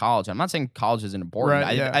importance of college. I'm not saying college isn't important.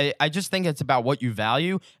 Right, I just think it's about what you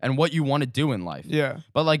value and what you want to do in life. Yeah.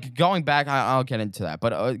 But like going back, I'll get into that.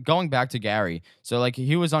 But going back to Gary, so like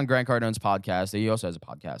he was on Grant Cardone's podcast. He also has a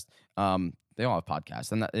podcast. They all have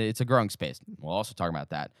podcasts, and it's a growing space. We'll also talk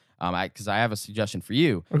about that. Because I have a suggestion for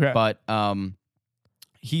you. Okay. But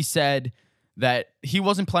he said that he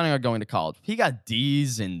wasn't planning on going to college. He got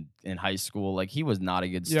D's in high school. Like he was not a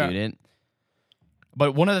good student.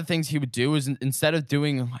 But one of the things he would do is instead of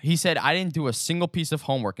he said, I didn't do a single piece of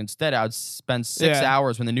homework. Instead, I would spend 6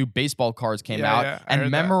 hours when the new baseball cards came out and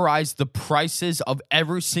memorize the prices of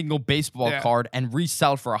every single baseball card and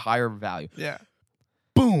resell for a higher value. Yeah.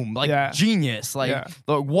 Boom. Like genius. Like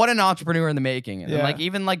what an entrepreneur in the making. And like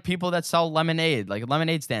even like people that sell lemonade, like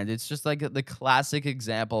lemonade stands. It's just like the classic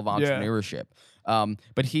example of entrepreneurship.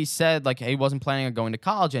 But he said like he wasn't planning on going to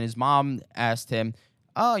college, and his mom asked him,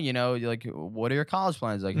 oh, like, what are your college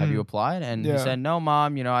plans? Like, have you applied? And he said, no,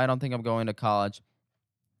 Mom, I don't think I'm going to college.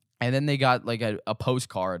 And then they got, like, a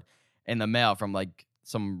postcard in the mail from, like,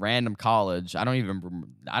 some random college. I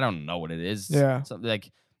don't know what it is. Yeah. So,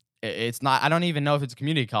 like, it's not, I don't even know if it's a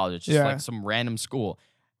community college. It's just, like, some random school.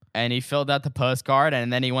 And he filled out the postcard,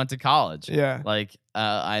 and then he went to college. Yeah. Like,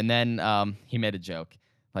 and then he made a joke.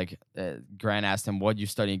 Like, Grant asked him, what'd you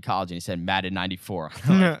study in college? And he said, Madden 94.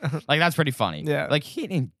 Like, that's pretty funny. Yeah. Like, he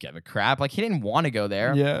didn't give a crap. Like, he didn't want to go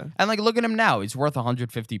there. Yeah. And, like, look at him now. He's worth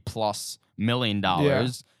 $150+ million.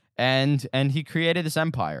 And he created this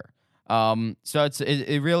empire. So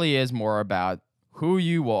it really is more about who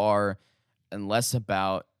you are and less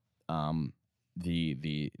about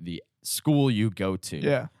the school you go to.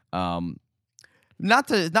 Yeah. I'm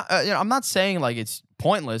not saying like it's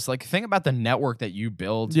pointless. Like think about the network that you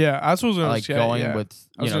build. Yeah, that's what I was like say, going with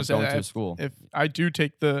going to if, school. If I do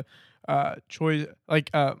take the choice, like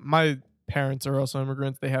my parents are also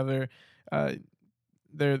immigrants. They have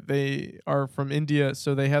they are from India,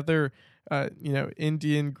 so they have their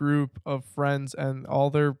Indian group of friends, and all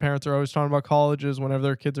their parents are always talking about colleges. Whenever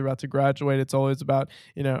their kids are about to graduate, it's always about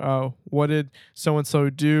what did so and so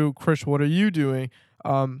do? Krish, what are you doing?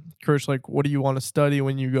 Krish, like, what do you want to study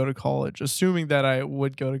when you go to college? Assuming that I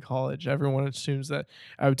would go to college, everyone assumes that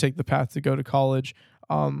I would take the path to go to college.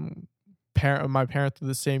 My parents are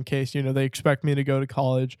the same case. They expect me to go to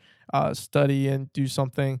college, study, and do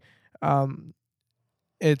something.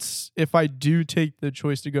 It's if I do take the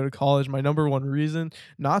choice to go to college, my number one reason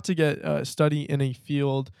not to get study in a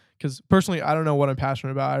field, because personally I don't know what I'm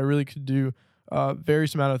passionate about. I really could do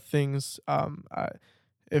various amount of things.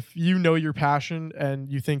 If you know your passion and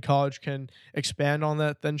you think college can expand on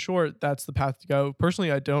that, then sure, that's the path to go. Personally,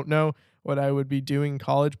 I don't know what I would be doing in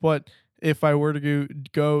college, but if I were to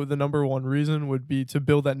go, the number one reason would be to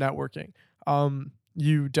build that networking.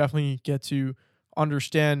 You definitely get to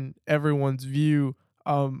understand everyone's view,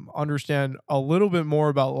 understand a little bit more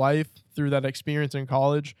about life through that experience in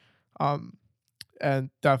college. And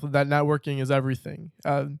definitely that networking is everything.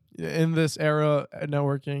 In this era,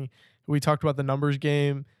 networking, we talked about the numbers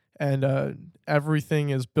game, and everything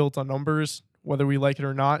is built on numbers, whether we like it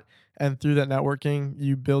or not. And through that networking,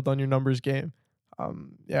 you build on your numbers game.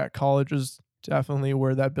 College is definitely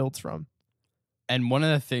where that builds from. And one of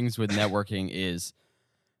the things with networking is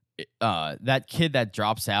that kid that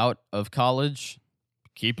drops out of college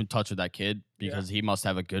keep in touch with that kid because he must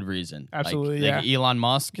have a good reason. Absolutely, like Elon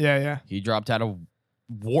Musk. Yeah. He dropped out of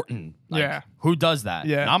Wharton. Like, Yeah. Who does that?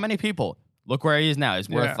 Yeah. Not many people. Look where he is now. He's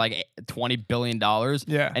worth like $20 billion.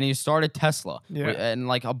 Yeah. And he started Tesla. Yeah. And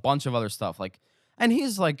like a bunch of other stuff. Like, and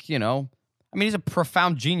he's like, you know, I mean, he's a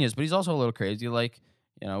profound genius, but he's also a little crazy. Like,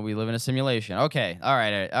 you know, we live in a simulation. Okay. All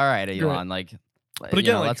right, Elon. Like, but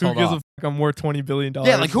again, like, who gives a fuck? I'm worth $20 billion.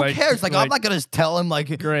 Yeah, like, who cares? Like, I'm not going to tell him, like,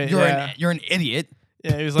 you're an idiot.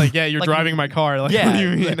 Yeah, he was like, yeah, you're like, driving my car. Like, what do you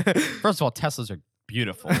mean? First of all, Teslas are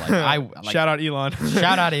beautiful. Like, shout out Elon.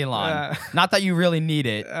 Shout out Elon. Not that you really need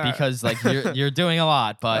it because like you're doing a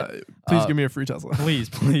lot, but please give me a free Tesla.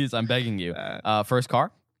 please, I'm begging you. First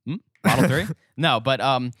car, Model 3. No, but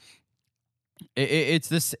it's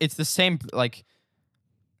the same. Like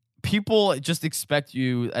people just expect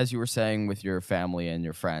you, as you were saying with your family and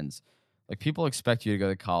your friends. Like people expect you to go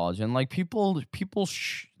to college, and like people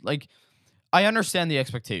like I understand the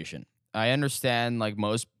expectation. I understand like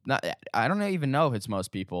I don't even know if it's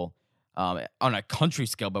most people on a country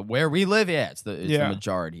scale, but where we live, it's the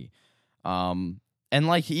majority. And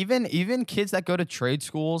like even kids that go to trade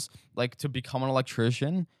schools, like to become an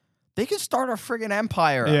electrician, they can start a friggin'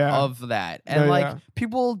 empire of that. And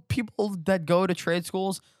people that go to trade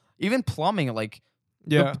schools, even plumbing, like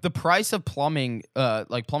the price of plumbing,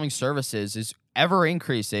 like plumbing services is ever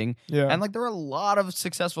increasing. And like there are a lot of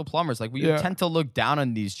successful plumbers. Like we tend to look down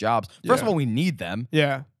on these jobs. First of all, we need them.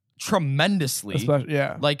 Tremendously.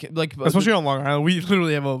 Like especially on Long Island. We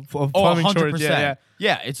literally have a plumbing shortage.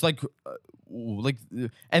 Yeah, it's like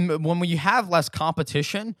and when you have less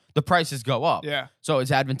competition, the prices go up. So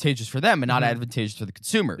it's advantageous for them and not advantageous for the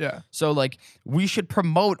consumer. So like we should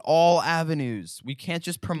promote all avenues. We can't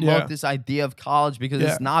just promote this idea of college because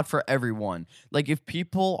it's not for everyone. Like if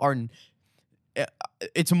people are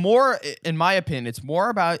it's more, in my opinion, it's more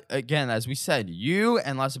about, again, as we said, you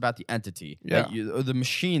and less about the entity, or the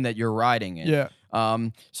machine that you're riding in.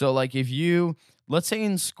 So like if you, let's say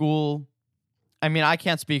in school, I mean, I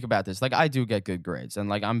can't speak about this. Like I do get good grades and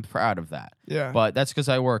like I'm proud of that. But that's because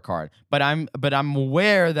I work hard. But I'm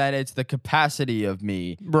aware that it's the capacity of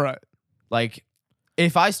me. Right. Like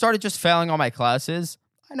if I started just failing all my classes,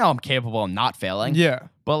 I know I'm capable of not failing.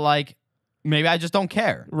 But like maybe I just don't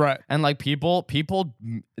care. Right. And like people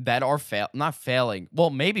that are not failing, well,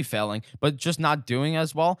 maybe failing, but just not doing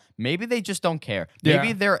as well, maybe they just don't care.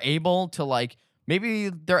 Maybe they're able to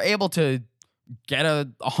get a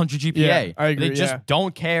 100 GPA. Yeah, I agree, they just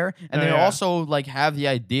don't care. And they also like have the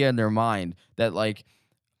idea in their mind that like,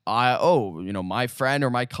 my friend or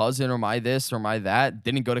my cousin or my this or my that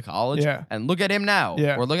didn't go to college, and look at him now,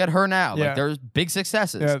 or look at her now. Like there's big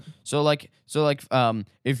successes. So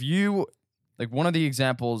if you, like one of the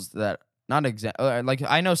examples that like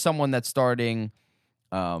I know someone that's starting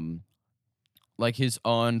like his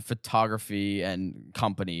own photography and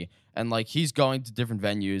company, and like he's going to different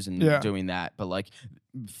venues and doing that, but like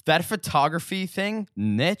that photography thing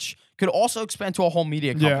niche could also expand to a whole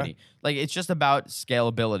media company. Like it's just about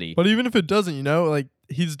scalability. But even if it doesn't, like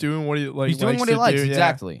he's doing what he likes. He's doing what he likes,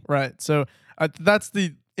 exactly. Right. So that's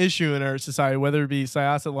the issue in our society, whether it be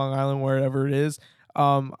Syosset, Long Island, wherever it is.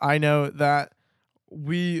 I know that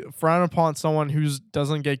we frown upon someone who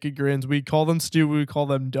doesn't get good grades. We call them stupid. We call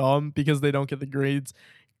them dumb because they don't get the grades.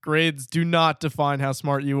 Grades do not define how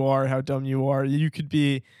smart you are, how dumb you are. You could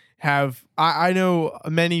I know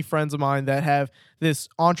many friends of mine that have this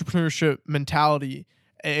entrepreneurship mentality.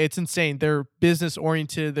 It's insane. They're business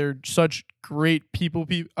oriented. They're such great people.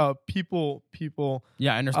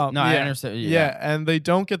 Yeah, I understand. I understand. Yeah, and they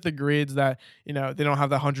don't get the grades that, they don't have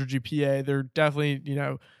the 100 GPA. They're definitely,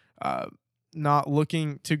 not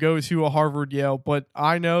looking to go to a Harvard, Yale, but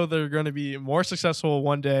I know they're going to be more successful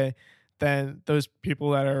one day than those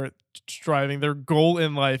people that are striving. Their goal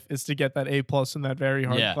in life is to get that A+ in that very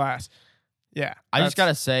hard class. Yeah. I just got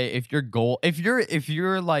to say, if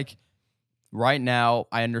you're like right now,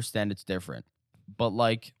 I understand it's different, but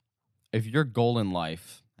like if your goal in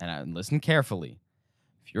life, and listen carefully,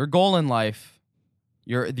 if your goal in life,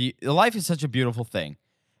 life is such a beautiful thing.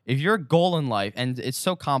 If your goal in life, and it's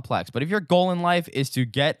so complex, but if your goal in life is to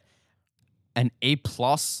get an A+,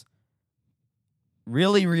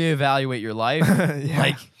 really reevaluate your life.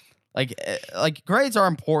 Like grades are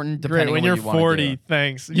important depending when on what you're you want 40, to do.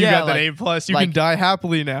 thanks. You got that A+, you can die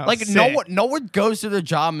happily now. Like no one goes to their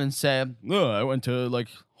job and say, "Oh, I went to like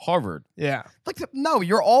Harvard." Yeah. Like no,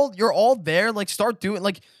 you're all there. Like start doing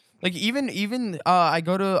like even I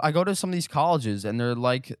go to some of these colleges and they're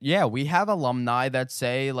like, yeah, we have alumni that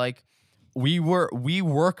say like we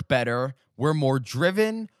work better, we're more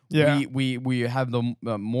driven, Yeah. We have the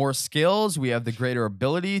more skills. We have the greater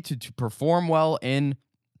ability to perform well in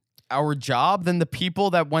our job than the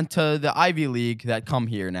people that went to the Ivy League that come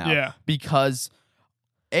here now. Yeah. Because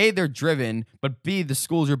A, they're driven, but B, the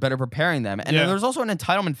schools are better preparing them. And then there's also an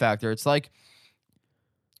entitlement factor. It's like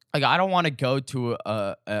I don't want to go to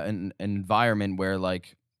an environment where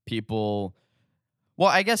like people. Well,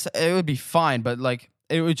 I guess it would be fine, but like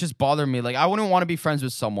it would just bother me. Like I wouldn't want to be friends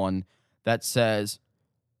with someone that says,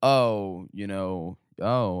 "Oh,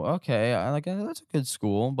 oh, okay, that's a good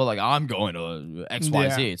school," but like I'm going to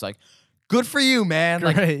XYZ. Yeah. It's like, good for you, man.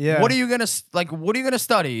 Like, Great, yeah. what are you gonna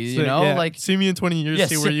study? So, yeah. Like, see me in 20 years,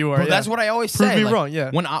 see where you are. But that's what I always say. Prove me like, wrong. Yeah.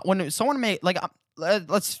 When someone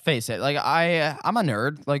let's face it. Like I'm a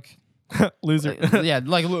nerd. Like Loser. yeah.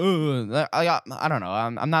 Like I don't know.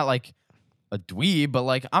 I'm not like a dweeb, but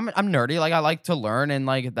like I'm nerdy. Like I like to learn, and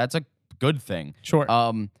like that's a good thing. Sure.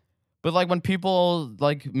 But like when people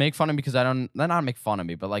like make fun of me because they're not make fun of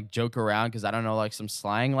me, but like joke around because I don't know like some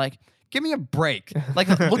slang, like give me a break. Like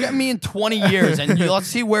look at me in 20 years and let's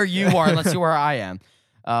see where you are and let's see where I am.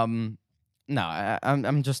 No,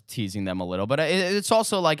 I'm just teasing them a little, but it's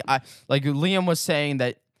also like like Liam was saying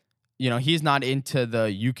that he's not into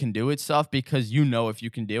the you can do it stuff because if you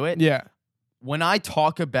can do it. Yeah. When I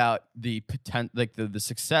talk about the like the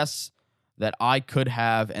success that I could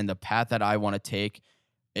have and the path that I want to take,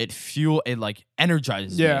 it like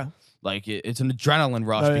energizes me. Like it's an adrenaline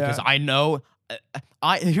rush because I know.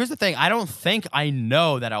 Here's the thing. I don't think I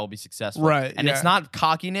know that I will be successful. Right. And it's not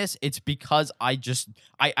cockiness. It's because I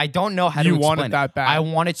don't know how to you explain want it that bad. I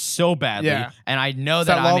want it so badly. Yeah. And I know It's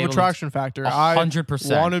that that I'm law able of attraction factor.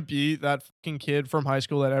 100%. I want to be that fucking kid from high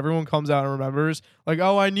school that everyone comes out and remembers. Like,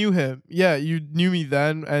 oh, I knew him. Yeah, you knew me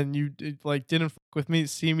then, and you like didn't fuck with me.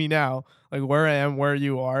 See me now, like where I am, where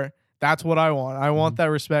you are. That's what I want. I want that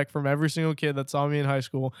respect from every single kid that saw me in high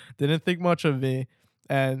school, didn't think much of me,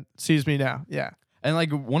 and sees me now. Yeah. And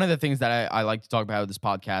like one of the things that I like to talk about with this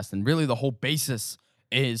podcast, and really the whole basis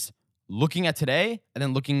is looking at today and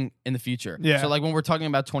then looking in the future. Yeah. So like when we're talking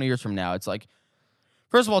about 20 years from now, it's like,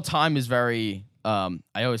 first of all, time is very. I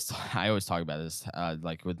always talk about this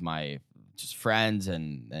like with my just friends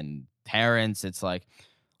and parents. It's like,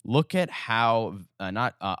 look at how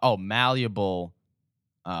malleable.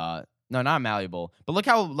 No, not malleable, but look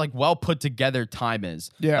how like well put together time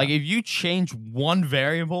is. Yeah. Like if you change one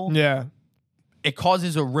variable. Yeah. It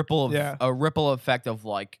causes a ripple effect of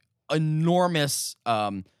like enormous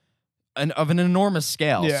of an enormous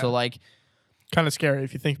scale. Yeah. So like kind of scary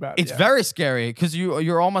if you think about it. It's very scary because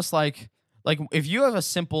you're almost like if you have a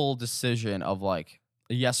simple decision of like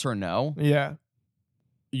a yes or no. Yeah.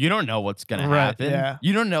 You don't know what's gonna happen. Yeah.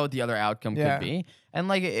 You don't know what the other outcome could be, and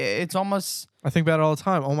like it's almost. I think about it all the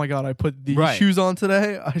time. Oh my god, I put these shoes on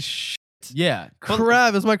today. Yeah.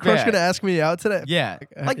 Crap, is my crush gonna ask me out today? Yeah.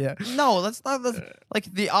 No, that's not like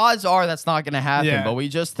the odds are that's not gonna happen, but we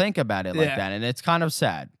just think about it like that, and it's kind of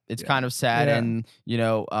sad. It's kind of sad, and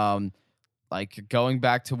like going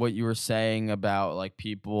back to what you were saying about like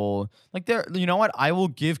people like you know what? I will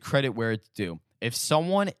give credit where it's due. If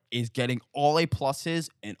someone is getting all A pluses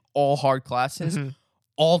in all hard classes,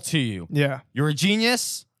 all to you. Yeah. You're a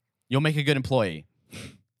genius, you'll make a good employee.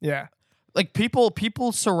 Yeah. Like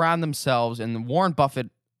people surround themselves, and Warren Buffett,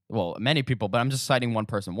 well, many people, but I'm just citing one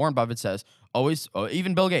person. Warren Buffett says,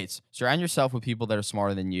 even Bill Gates, surround yourself with people that are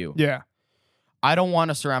smarter than you. Yeah. I don't want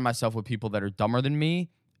to surround myself with people that are dumber than me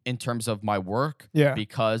in terms of my work. Yeah.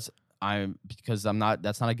 Because I'm not.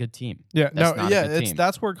 That's not a good team. Yeah. Team.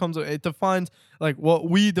 That's where it comes. It defines like what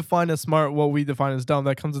we define as smart, what we define as dumb.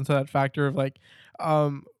 That comes into that factor of like,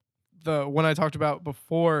 when I talked about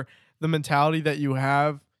before, the mentality that you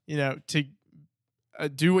have. To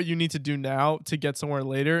do what you need to do now to get somewhere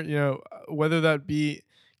later, whether that be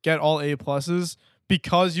get all A pluses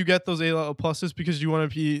because you get those A pluses because you want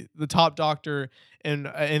to be the top doctor in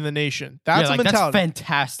the nation. That's a mentality. That's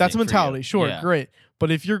fantastic. That's a mentality. Sure, great.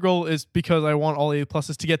 But if your goal is because I want all A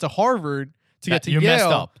pluses to get to Harvard, to get to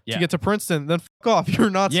Yale, to get to Princeton, then fuck off. You're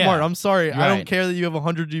not smart. I'm sorry. I don't care that you have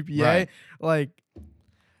 100 GPA. Right. Like,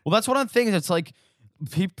 well, that's one of the things. It's like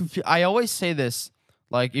I always say this.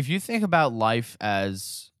 Like, if you think about life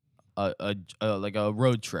as like a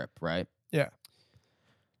road trip, right? Yeah.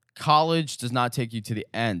 College does not take you to the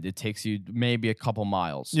end. It takes you maybe a couple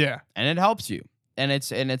miles. Yeah. And it helps you. And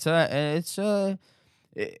it's in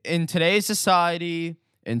today's society,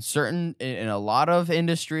 in a lot of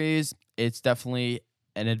industries, it's definitely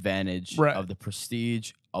an advantage of the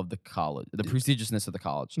prestige of the college, the prestigiousness of the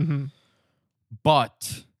college. Mm-hmm.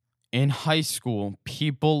 But in high school,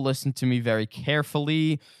 people listened to me very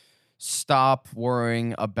carefully, stop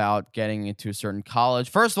worrying about getting into a certain college.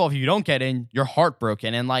 First of all, if you don't get in, you're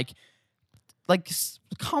heartbroken. And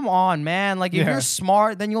come on, man. Like, if you're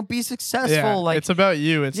smart, then you'll be successful. Yeah, like, it's about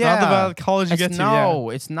you. It's not about the college you get to. No,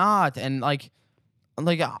 it's not. And like,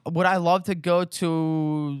 would I love to go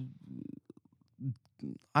to,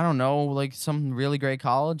 I don't know, like some really great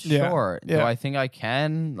college? Yeah. Sure. Yeah. Do I think I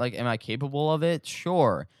can? Like, am I capable of it?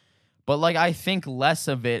 Sure. But like, I think less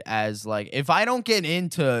of it as like, if I don't get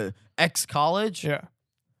into X college,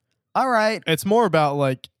 all right. It's more about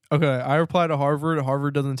like, okay, I apply to Harvard.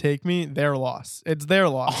 Harvard doesn't take me. Their loss. It's their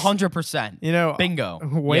loss. 100%. You know, Bingo.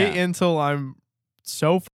 Wait until I'm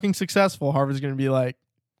so fucking successful. Harvard's gonna be like,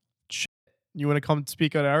 shit, you want to come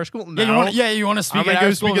speak at our school? No. You want to speak I'm gonna at go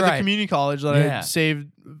our school? speak at the Right. community college that I saved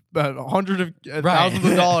hundreds of thousands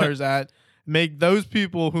of dollars at. Make those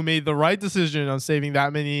people who made the right decision on saving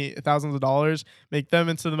that many thousands of dollars, make them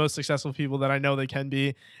into the most successful people that I know they can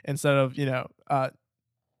be, instead of,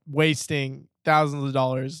 wasting thousands of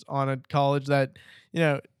dollars on a college that,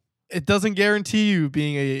 it doesn't guarantee you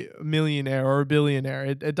being a millionaire or a billionaire.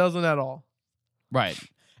 It doesn't at all. Right.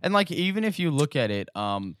 And like, even if you look at it,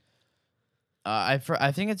 I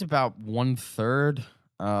think it's about 1/3.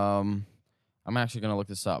 I'm actually gonna look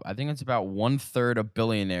this up. I think it's about 1/3 of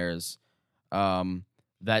billionaires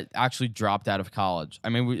that actually dropped out of college. I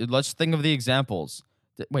mean, let's think of the examples.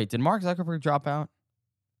 Did Mark Zuckerberg drop out?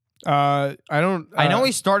 I don't. I know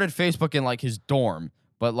he started Facebook in like his dorm,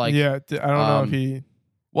 but like, I don't know if he.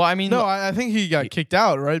 Well, I mean, no, I think he got kicked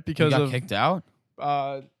out, right? Because he got kicked out.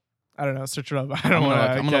 I don't know. Search it up. I'm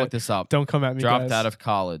gonna look this up. Don't come at me. Dropped guys. out of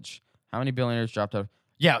college. How many billionaires dropped out?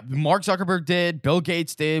 Yeah, Mark Zuckerberg did. Bill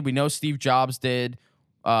Gates did. We know Steve Jobs did.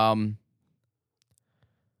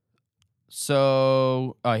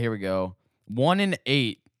 So here we go. 1 in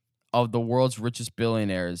 8 of the world's richest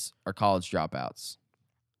billionaires are college dropouts.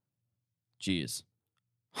 Jeez.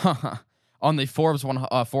 On the Forbes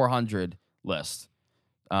 400 list.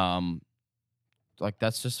 Like,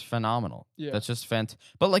 that's just phenomenal. Yeah. That's just fantastic.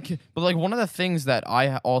 But one of the things that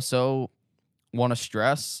I also want to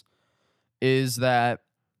stress is that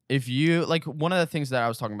if you, like, one of the things that I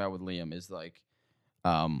was talking about with Liam is like,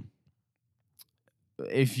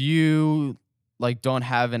 if you like don't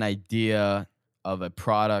have an idea of a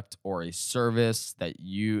product or a service that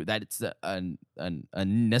it's a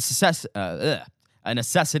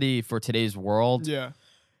necessity for today's world,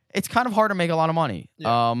 it's kind of hard to make a lot of money.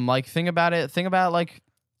 Like, think about it. Think about, like,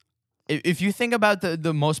 if you think about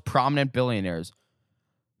the most prominent billionaires,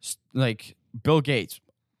 like Bill Gates,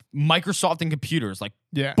 Microsoft and computers, like,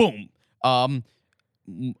 boom.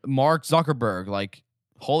 Mark Zuckerberg, like,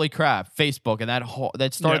 holy crap, Facebook, and that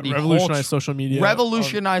started the revolutionized social media.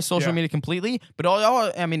 Revolutionized social media completely. But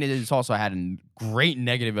I mean, it's also had great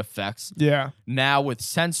negative effects. Yeah. Now with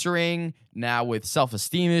censoring, now with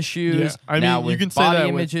self-esteem issues. Yeah. I mean, now you with can say body that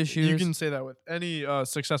image issues. You can say that with any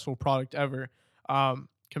successful product ever.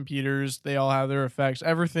 Computers, they all have their effects.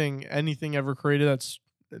 Anything ever created that's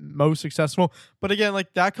most successful. But again,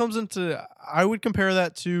 like, that comes into, I would compare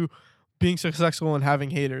that to being successful and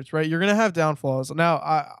having haters, right? You're going to have downfalls. Now,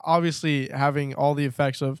 obviously, having all the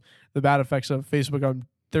bad effects of Facebook,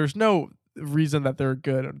 there's no reason that they're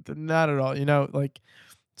good. Not at all. Like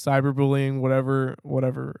cyberbullying, whatever.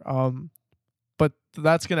 But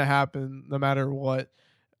that's going to happen no matter what.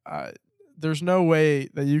 There's no way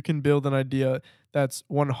that you can build an idea that's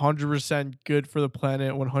 100% good for the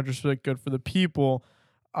planet, 100% good for the people.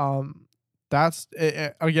 That's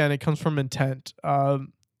again, it comes from intent.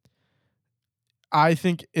 I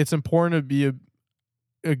think it's important to be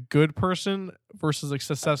a good person versus a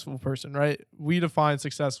successful person, right? We define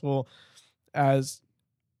successful as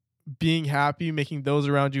being happy, making those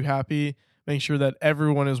around you happy, making sure that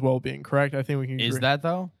everyone is well-being, correct? I think we can agree. Is that,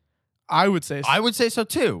 though? I would say so. I would say so,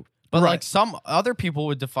 too. But, Right. like, some other people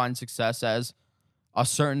would define success as a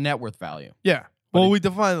certain net worth value. Yeah. Well, we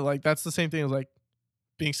define it like that's the same thing as, like,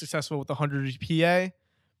 being successful with 100 GPA,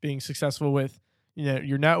 being successful with,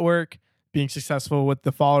 your network, being successful with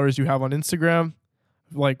the followers you have on Instagram.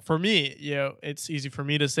 Like, for me, it's easy for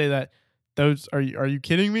me to say that those are you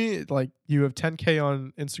kidding me? Like, you have 10K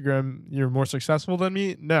on Instagram, you're more successful than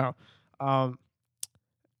me? No.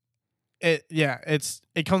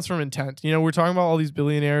 It comes from intent. We're talking about all these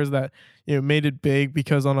billionaires that made it big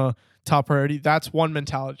because on a top priority. That's one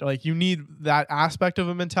mentality. Like, you need that aspect of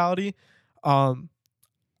a mentality. But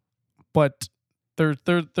there's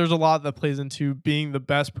a lot that plays into being the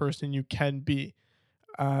best person you can be.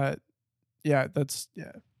 There's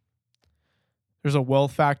a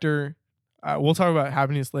wealth factor. We'll talk about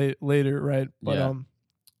happiness later, right? But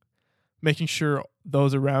making sure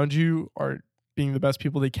those around you are being the best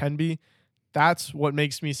people they can be, that's what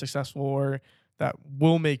makes me successful, or that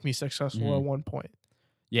will make me successful at one point.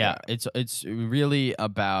 Yeah, it's really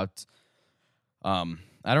about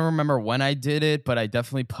I don't remember when I did it, but I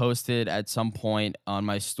definitely posted at some point on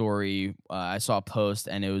my story. I saw a post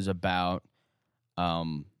and it was about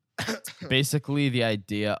basically the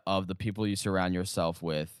idea of the people you surround yourself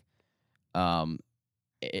with.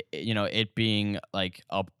 It being like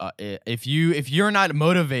if you're not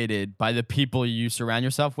motivated by the people you surround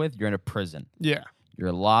yourself with, you're in a prison. Yeah.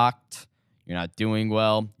 You're locked. You're not doing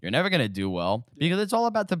well. You're never gonna do well because it's all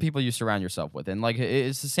about the people you surround yourself with, and like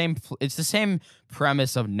it's the same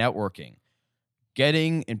premise of networking,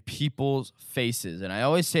 getting in people's faces. And I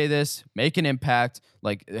always say this: make an impact.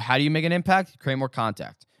 Like, how do you make an impact? Create more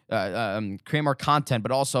content,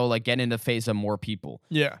 but also like get in the face of more people.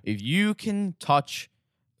 Yeah. If you can touch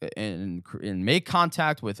and make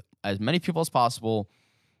contact with as many people as possible,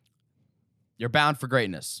 you're bound for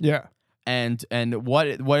greatness. Yeah. And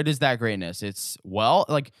what is that greatness? It's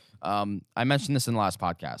I mentioned this in the last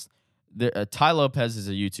podcast. Ty Lopez is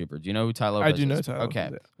a YouTuber. Do you know who Ty Lopez is? I do know Ty Lopez. Okay.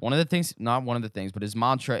 Yeah. One of the things, not one of the things, but his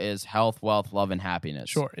mantra is health, wealth, love, and happiness.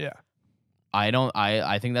 Sure. Yeah.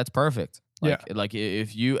 I think that's perfect. Like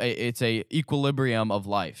if you, it's a equilibrium of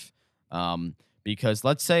life. Because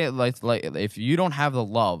let's say like if you don't have the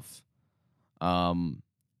love, then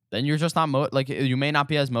you're just not you may not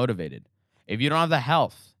be as motivated. If you don't have the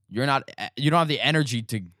health, you don't have the energy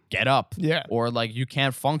to get up. Yeah. Or like you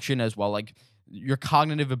can't function as well. Like your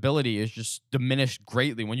cognitive ability is just diminished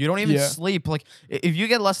greatly when you don't even sleep. Like if you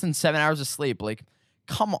get less than 7 hours of sleep, like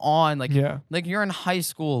come on, like you're in high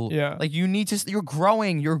school. Yeah. Like you're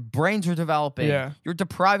growing, your brains are developing. Yeah. You're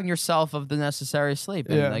depriving yourself of the necessary sleep.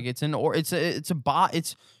 And like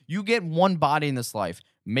you get one body in this life.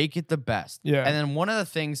 Make it the best. Yeah. And then one of the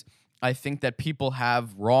things I think that people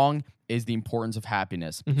have wrong is the importance of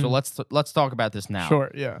happiness. So let's talk about this now.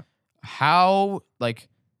 Sure. Yeah. How like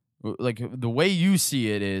the way you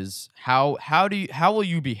see it is how will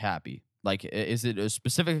you be happy? Like, is it a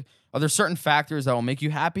specific? Are there certain factors that will make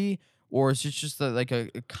you happy, or is it just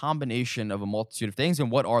a combination of a multitude of things?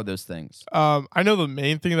 And what are those things? I know the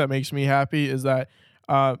main thing that makes me happy is that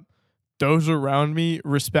those around me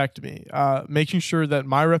respect me. Making sure that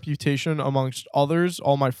my reputation amongst others,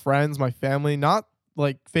 all my friends, my family, not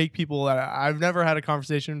like fake people that I've never had a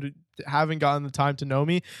conversation, haven't gotten the time to know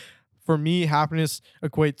me. For me, happiness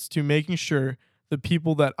equates to making sure the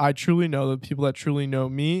people that I truly know, the people that truly know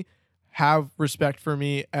me, have respect for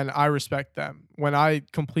me and I respect them. When I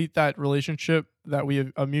complete that relationship, that we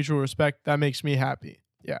have a mutual respect, that makes me happy.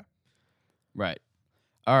 Yeah. Right.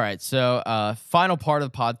 All right. So final part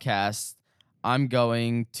of the podcast, I'm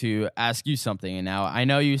going to ask you something. And now I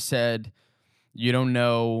know you said you don't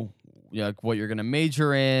know like what you're going to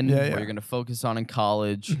major in, what you're going to focus on in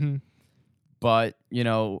college. But,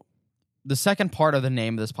 the second part of the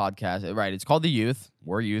name of this podcast, right, it's called The Youth.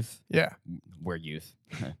 We're youth. Yeah. We're youth.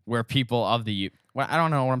 We're people of the youth. Well, I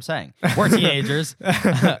don't know what I'm saying. We're teenagers.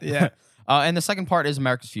 Yeah. And the second part is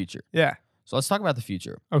America's future. Yeah. So let's talk about the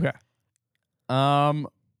future. Okay.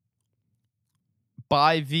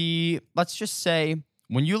 Let's just say,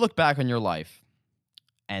 when you look back on your life,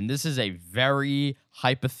 and this is a very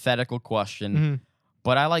hypothetical question,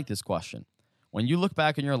 but I like this question. When you look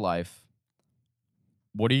back in your life,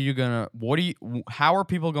 how are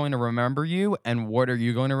people going to remember you, and what are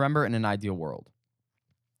you going to remember in an ideal world?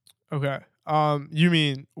 Okay. You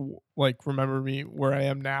mean like remember me where I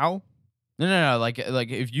am now? No. Like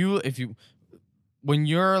if you when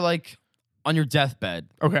you're like on your deathbed.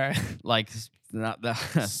 Okay. Like not that.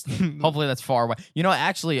 Hopefully that's far away.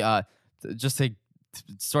 Actually, just to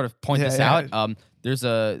sort of point this out. There's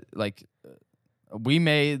we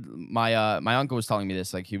made my uncle was telling me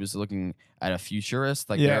this. Like he was looking at a futurist.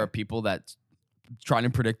 Like there are people that trying to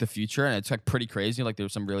predict the future, and it's like pretty crazy. Like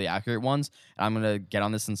there's some really accurate ones, and I'm gonna get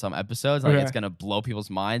on this in some episodes. Like it's gonna blow people's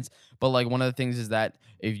minds. But like one of the things is that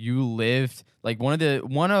if you lived, like one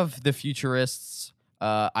of the futurists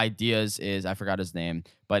ideas is, I forgot his name,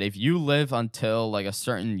 but if you live until like a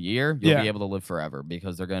certain year, you'll be able to live forever,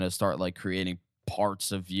 because they're gonna start like creating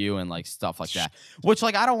parts of you and like stuff like that, which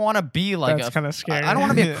like I don't want to be like, that's kind of scary. I don't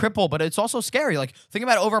want to be a cripple, but it's also scary. Like think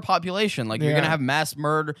about overpopulation. Like you're gonna have mass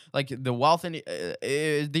murder. Like the wealth and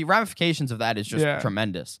the ramifications of that is just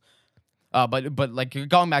tremendous. But like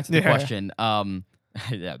going back to the question,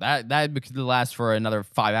 that could last for another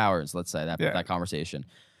 5 hours. Let's say that conversation,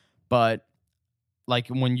 but like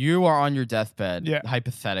when you are on your deathbed,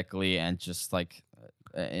 hypothetically, and just like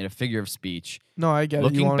in a figure of speech, no, I get it.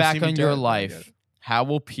 Looking back on your life, how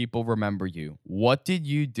will people remember you? What did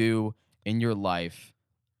you do in your life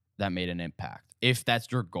that made an impact? if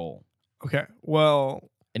that's your goal Okay. Well,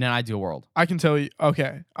 in an ideal world? I can tell you.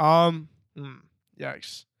 Okay.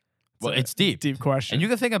 Yikes. Well, it's deep. Deep question. And you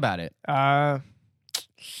can think about it. I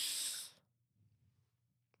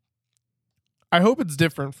hope it's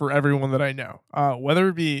different for everyone that I know. Whether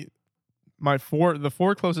it be the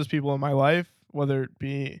four closest people in my life, whether it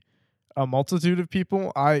be a multitude of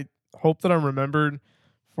people, I hope that I'm remembered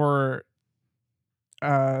for.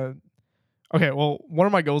 Okay, well, one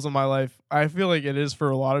of my goals in my life, I feel like it is for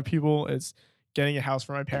a lot of people, is getting a house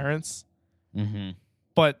for my parents. Mm-hmm.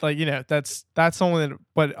 But like, that's something that,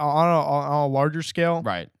 but on a larger scale,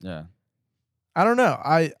 Right. Yeah. I don't know.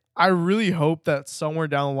 I really hope that somewhere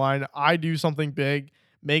down the line I do something big,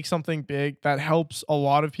 make something big that helps a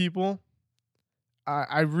lot of people.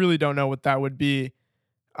 I really don't know what that would be.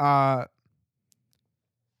 That's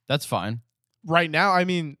fine. Right now, I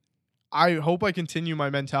mean, I hope I continue my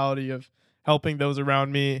mentality of helping those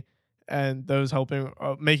around me and those helping,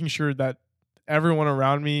 making sure that everyone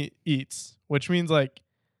around me eats, which means like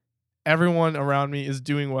everyone around me is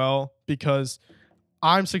doing well because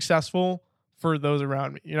I'm successful for those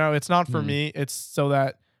around me. It's not for me. It's so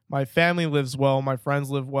that my family lives well, my friends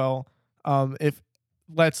live well. If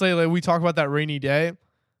let's say like we talk about that rainy day,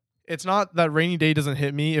 it's not that rainy day doesn't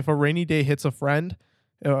hit me. If a rainy day hits a friend,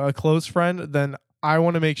 a close friend, then I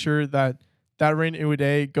want to make sure that rainy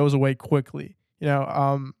day goes away quickly.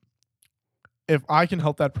 If I can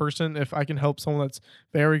help that person, if I can help someone that's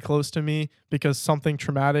very close to me because something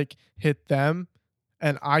traumatic hit them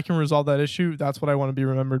and I can resolve that issue, that's what I want to be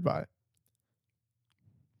remembered by.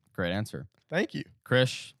 Great answer. Thank you.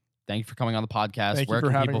 Krish, thank you for coming on the podcast. Thank you Where for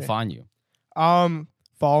can having people me. find you?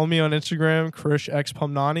 Follow me on Instagram, Krish X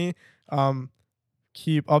Pamnani.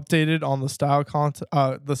 Keep updated on the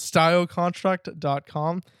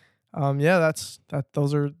styleconstruct.com.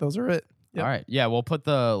 Those are it. Yep. All right. Yeah, we'll put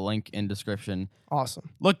the link in description.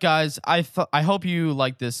 Awesome. Look, guys, I hope you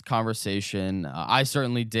liked this conversation. I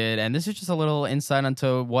certainly did, and this is just a little insight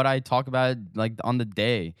into what I talk about, like on the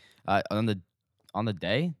day, on the day, on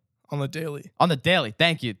the daily. On the daily.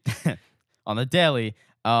 Thank you. On the daily.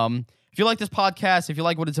 If you like this podcast, if you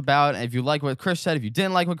like what it's about, and if you like what Krish said, if you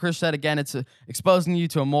didn't like what Krish said, again, it's exposing you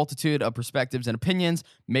to a multitude of perspectives and opinions.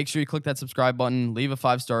 Make sure you click that subscribe button, leave a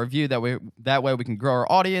 5-star review. That way we can grow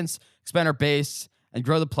our audience, expand our base, and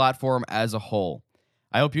grow the platform as a whole.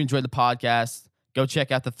 I hope you enjoyed the podcast. Go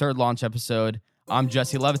check out the third launch episode. I'm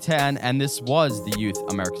Jesse Levitan, and this was the Youth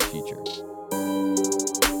America's Future.